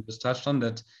you just touched on.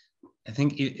 That I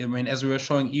think, I mean, as we were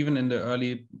showing, even in the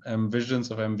early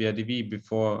visions of MVRDV,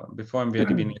 before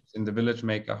MVRDV NEXT, in the village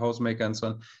maker, house maker, and so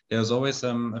on, there was always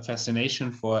a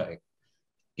fascination for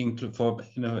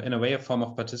in a way, a form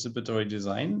of participatory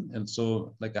design. And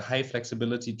so like a high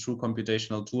flexibility, true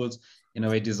computational tools, in a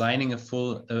way, designing a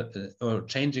full or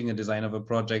changing a design of a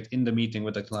project in the meeting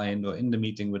with the client, or in the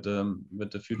meeting with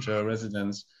the future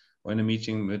residents, or in a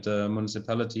meeting with the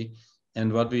municipality.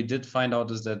 And what we did find out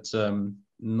is that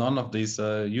none of these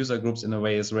user groups in a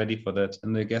way is ready for that.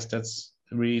 And I guess that's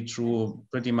really true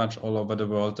pretty much all over the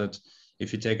world, that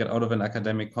if you take it out of an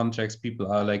academic context,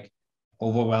 people are like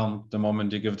overwhelmed the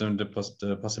moment you give them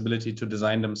the possibility to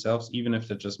design themselves, even if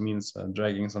that just means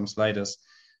dragging some sliders.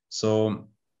 So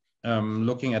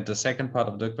looking at the second part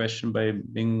of the question by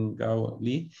Bingao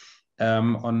Li,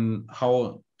 on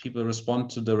how people respond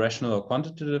to the rational or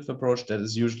quantitative approach, that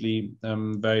is usually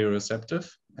very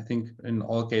receptive. I think in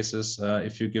all cases,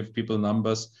 if you give people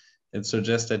numbers, it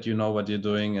suggests that you know what you're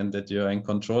doing and that you're in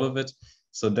control of it.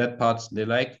 So that part they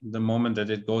like. The moment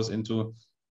that it goes into,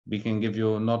 we can give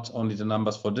you not only the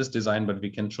numbers for this design, but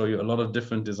we can show you a lot of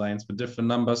different designs with different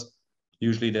numbers.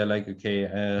 Usually they're like,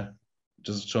 okay,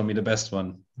 just show me the best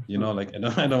one, you know, like I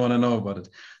don't want to know about it.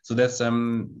 So that's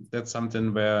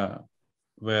something where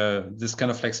this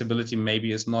kind of flexibility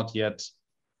maybe is not yet,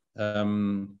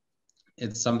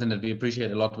 it's something that we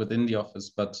appreciate a lot within the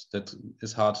office, but that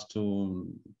is hard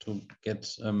to get,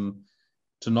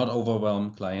 to not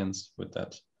overwhelm clients with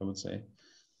that, I would say.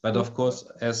 But of course,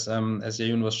 as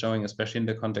Yanyun was showing, especially in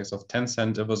the context of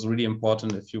Tencent, it was really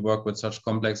important if you work with such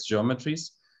complex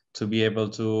geometries to be able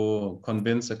to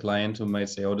convince a client who might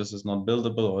say, oh, this is not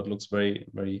buildable, or it looks very,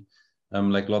 very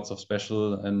like lots of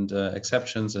special and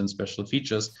exceptions and special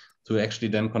features, to actually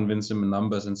then convince them in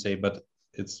numbers and say, but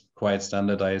it's quite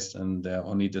standardized and there are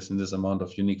only this and this amount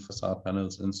of unique facade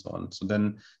panels and so on. So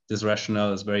then this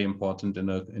rationale is very important in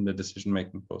the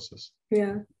decision-making process.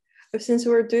 Yeah. Since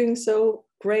we're doing so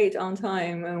great on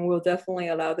time, and we'll definitely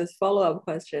allow this follow-up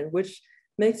question, which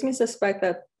makes me suspect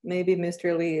that maybe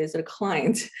Mr. Li is a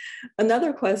client.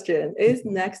 Another question, is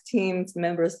Next team's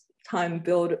members' time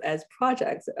billed as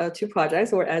projects, two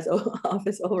projects, or as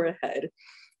office overhead?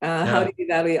 How do you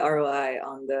evaluate ROI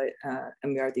on the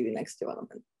MVRDV NEXT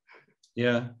development?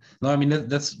 Yeah, no, I mean,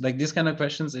 that's like these kind of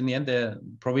questions in the end, they're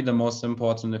probably the most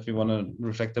important if you want to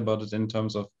reflect about it in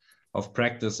terms of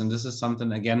practice. And this is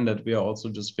something, again, that we are also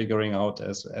just figuring out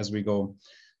as we go.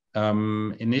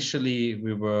 Initially,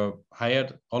 we were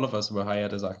hired, all of us were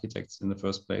hired as architects in the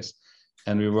first place,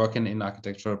 and we work in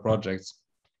architectural projects.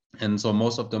 And so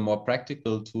most of the more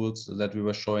practical tools that we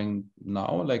were showing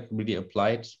now, like really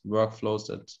applied workflows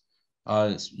that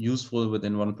are useful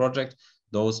within one project,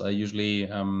 those are usually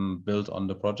built on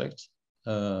the project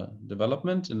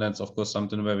development. And that's, of course,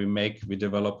 something where we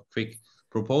develop quick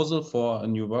proposal for a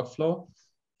new workflow.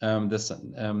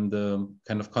 The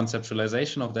kind of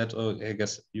conceptualization of that, or I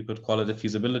guess you could call it a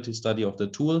feasibility study of the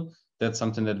tool. That's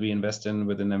something that we invest in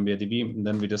within MVRDV, and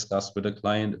then we discuss with the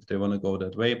client if they want to go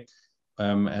that way.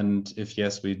 And if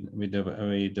yes, we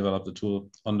develop the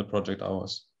tool on the project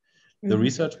hours. The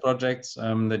research projects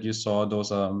that you saw,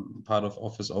 those are part of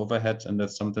office overhead, and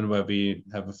that's something where we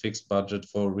have a fixed budget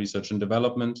for research and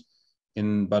development,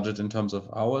 in budget in terms of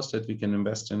hours that we can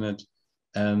invest in it.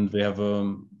 And we have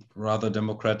a rather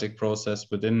democratic process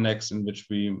within Next in which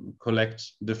we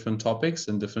collect different topics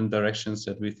in different directions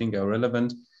that we think are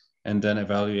relevant, and then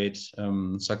evaluate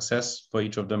success for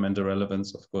each of them and the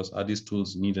relevance, of course, are these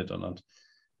tools needed or not.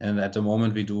 And at the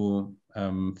moment we do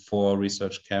 4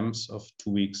 research camps of 2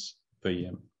 weeks per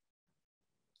year.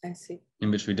 I see.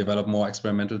 In which we develop more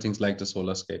experimental things like the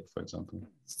Solarscape, for example.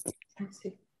 I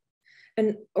see.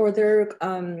 And are there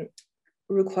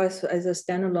requests as a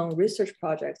standalone research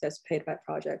project that's paid by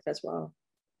project as well?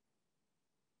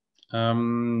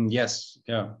 Yes,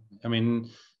 yeah. I mean,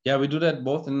 yeah, we do that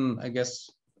both in, I guess,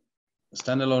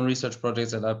 standalone research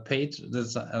projects that are paid.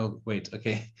 This, oh, wait,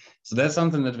 okay. So that's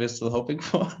something that we're still hoping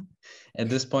for. At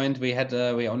this point, we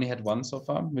only had one so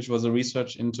far, which was a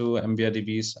research into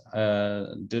MVRDV's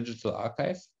digital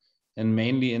archive, and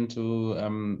mainly into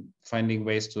finding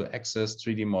ways to access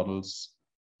 3D models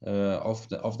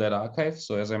of that archive.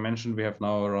 So as I mentioned, we have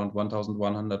now around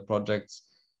 1,100 projects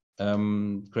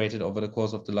created over the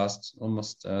course of the last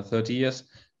almost 30 years.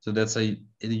 So that's a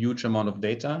huge amount of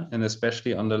data, and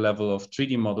especially on the level of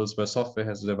 3D models where software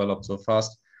has developed so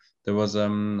fast. There was a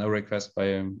request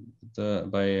by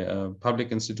a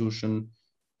public institution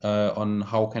on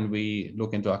how can we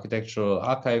look into architectural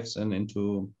archives and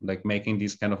into like making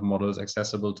these kind of models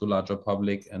accessible to larger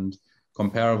public and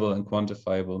comparable and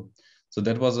quantifiable. So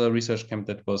that was a research camp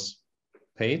that was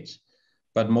paid.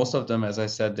 But most of them, as I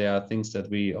said, they are things that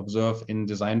we observe in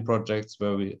design projects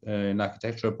where we, in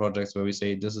architectural projects where we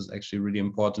say this is actually really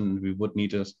important. We would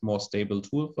need a more stable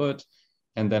tool for it.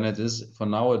 And then it is, for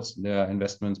now, there are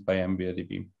investments by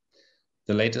MVRDV.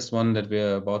 The latest one that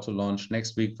we're about to launch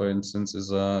next week, for instance,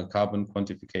 is a carbon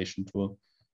quantification tool,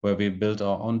 where we built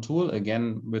our own tool,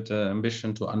 again, with the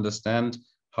ambition to understand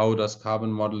how does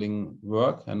carbon modeling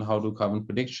work and how do carbon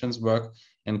predictions work,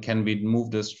 and can we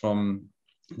move this from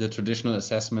the traditional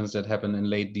assessments that happen in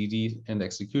late DD and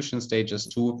execution stages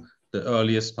to the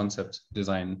earliest concept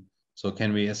design. So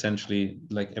can we essentially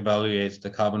like evaluate the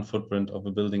carbon footprint of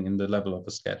a building in the level of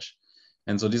a sketch?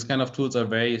 And so these kind of tools are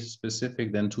very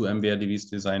specific then to MVRDV's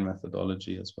design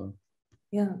methodology as well.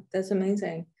 Yeah, that's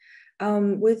amazing.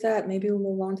 With that, maybe we'll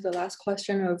move on to the last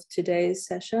question of today's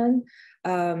session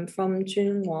from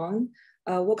Jun Wang.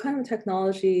 What kind of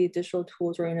technology, digital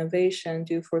tools, or innovation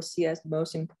do you foresee as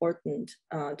most important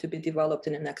to be developed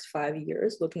in the next 5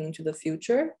 years, looking into the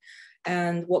future?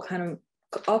 And what kind of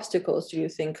obstacles do you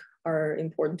think are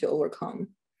important to overcome?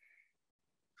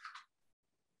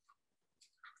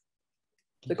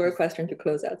 It's a great question to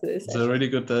close out today's session. It's a really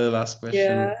good last question.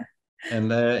 Yeah.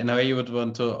 And in a way, you would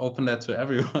want to open that to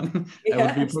everyone. Yes. I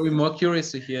would be probably more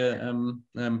curious to hear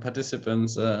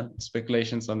participants'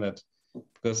 speculations on that.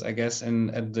 Because I guess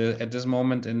at this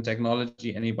moment in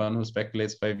technology, anyone who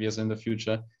speculates 5 years in the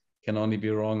future can only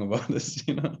be wrong about this.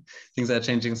 You know, things are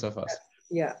changing so fast.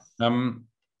 Yeah. I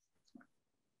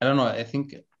don't know. I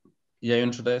think,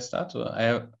 Yanyun, should I start? Or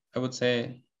I would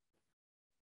say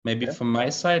maybe from my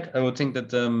side, I would think that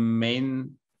the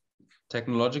main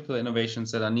technological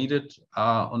innovations that are needed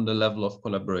are on the level of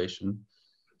collaboration.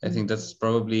 I think that's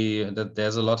probably that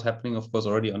there's a lot happening, of course,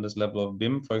 already on this level of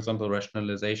BIM, for example,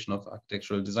 rationalization of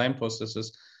architectural design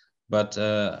processes. But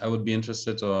I would be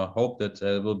interested or hope that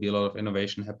there will be a lot of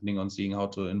innovation happening on seeing how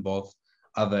to involve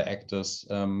other actors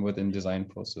within design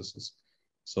processes.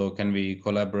 So can we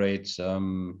collaborate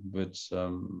with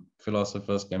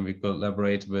philosophers? Can we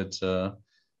collaborate with, I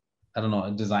don't know,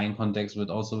 a design context, but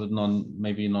also with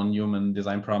maybe non-human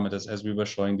design parameters, as we were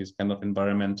showing these kind of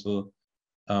environmental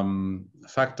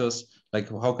factors, like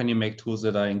how can you make tools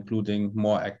that are including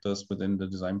more actors within the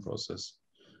design process?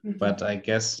 But I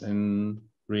guess in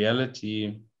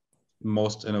reality,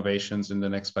 most innovations in the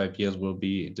next 5 years will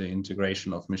be the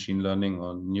integration of machine learning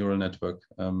or neural networks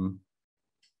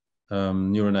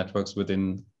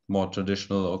within more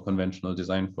traditional or conventional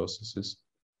design processes.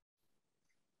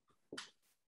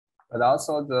 But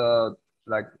also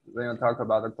like when you talk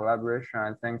about the collaboration,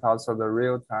 I think also the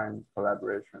real-time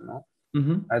collaboration, no?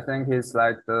 I think it's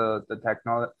like the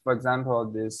technology. For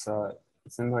example, this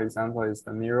simple example is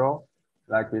the Miro.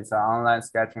 Like it's an online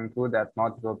sketching tool that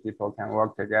multiple people can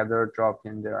work together, drop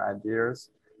in their ideas.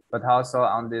 But also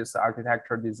on this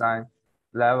architecture design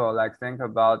level, like think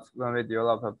about when we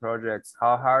develop a project,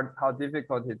 how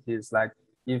difficult it is. Like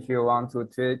if you want to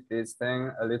tweak this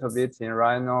thing a little bit in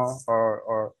Rhino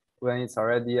or when it's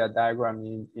already a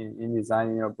diagram in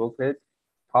design in your booklet,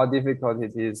 how difficult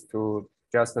it is to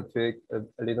just tweak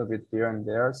a little bit here and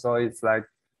there. So it's like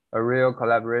a real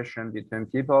collaboration between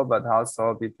people, but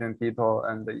also between people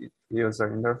and the user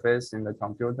interface in the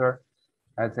computer,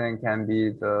 I think can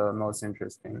be the most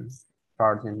interesting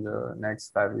part in the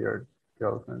next 5-year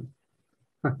development.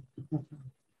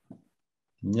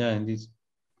 Yeah, indeed.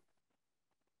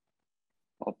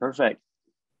 Oh, perfect.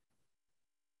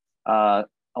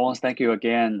 I want to thank you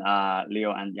again,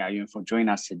 Leo and Yanyun, for joining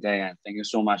us today. And thank you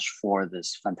so much for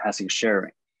this fantastic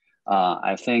sharing.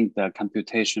 I think the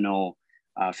computational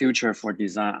future for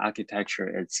design architecture,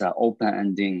 it's an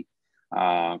open-ending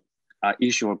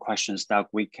issue or questions that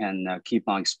we can keep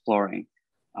on exploring,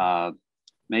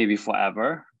 maybe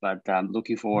forever, but I'm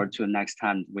looking forward to next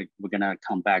time we're gonna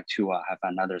come back to have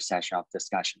another session of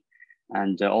discussion.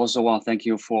 And also want to thank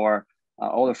you for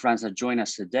all the friends that joined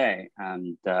us today.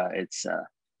 And it's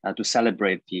to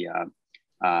celebrate the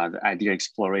idea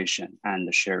exploration and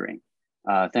the sharing.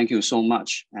 Thank you so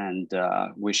much, and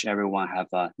wish everyone have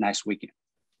a nice weekend.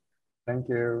 Thank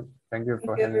you. Thank you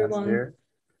for having us here.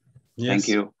 Yes. Thank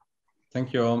you.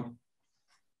 Thank you all.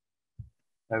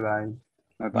 Bye-bye.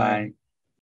 Bye-bye.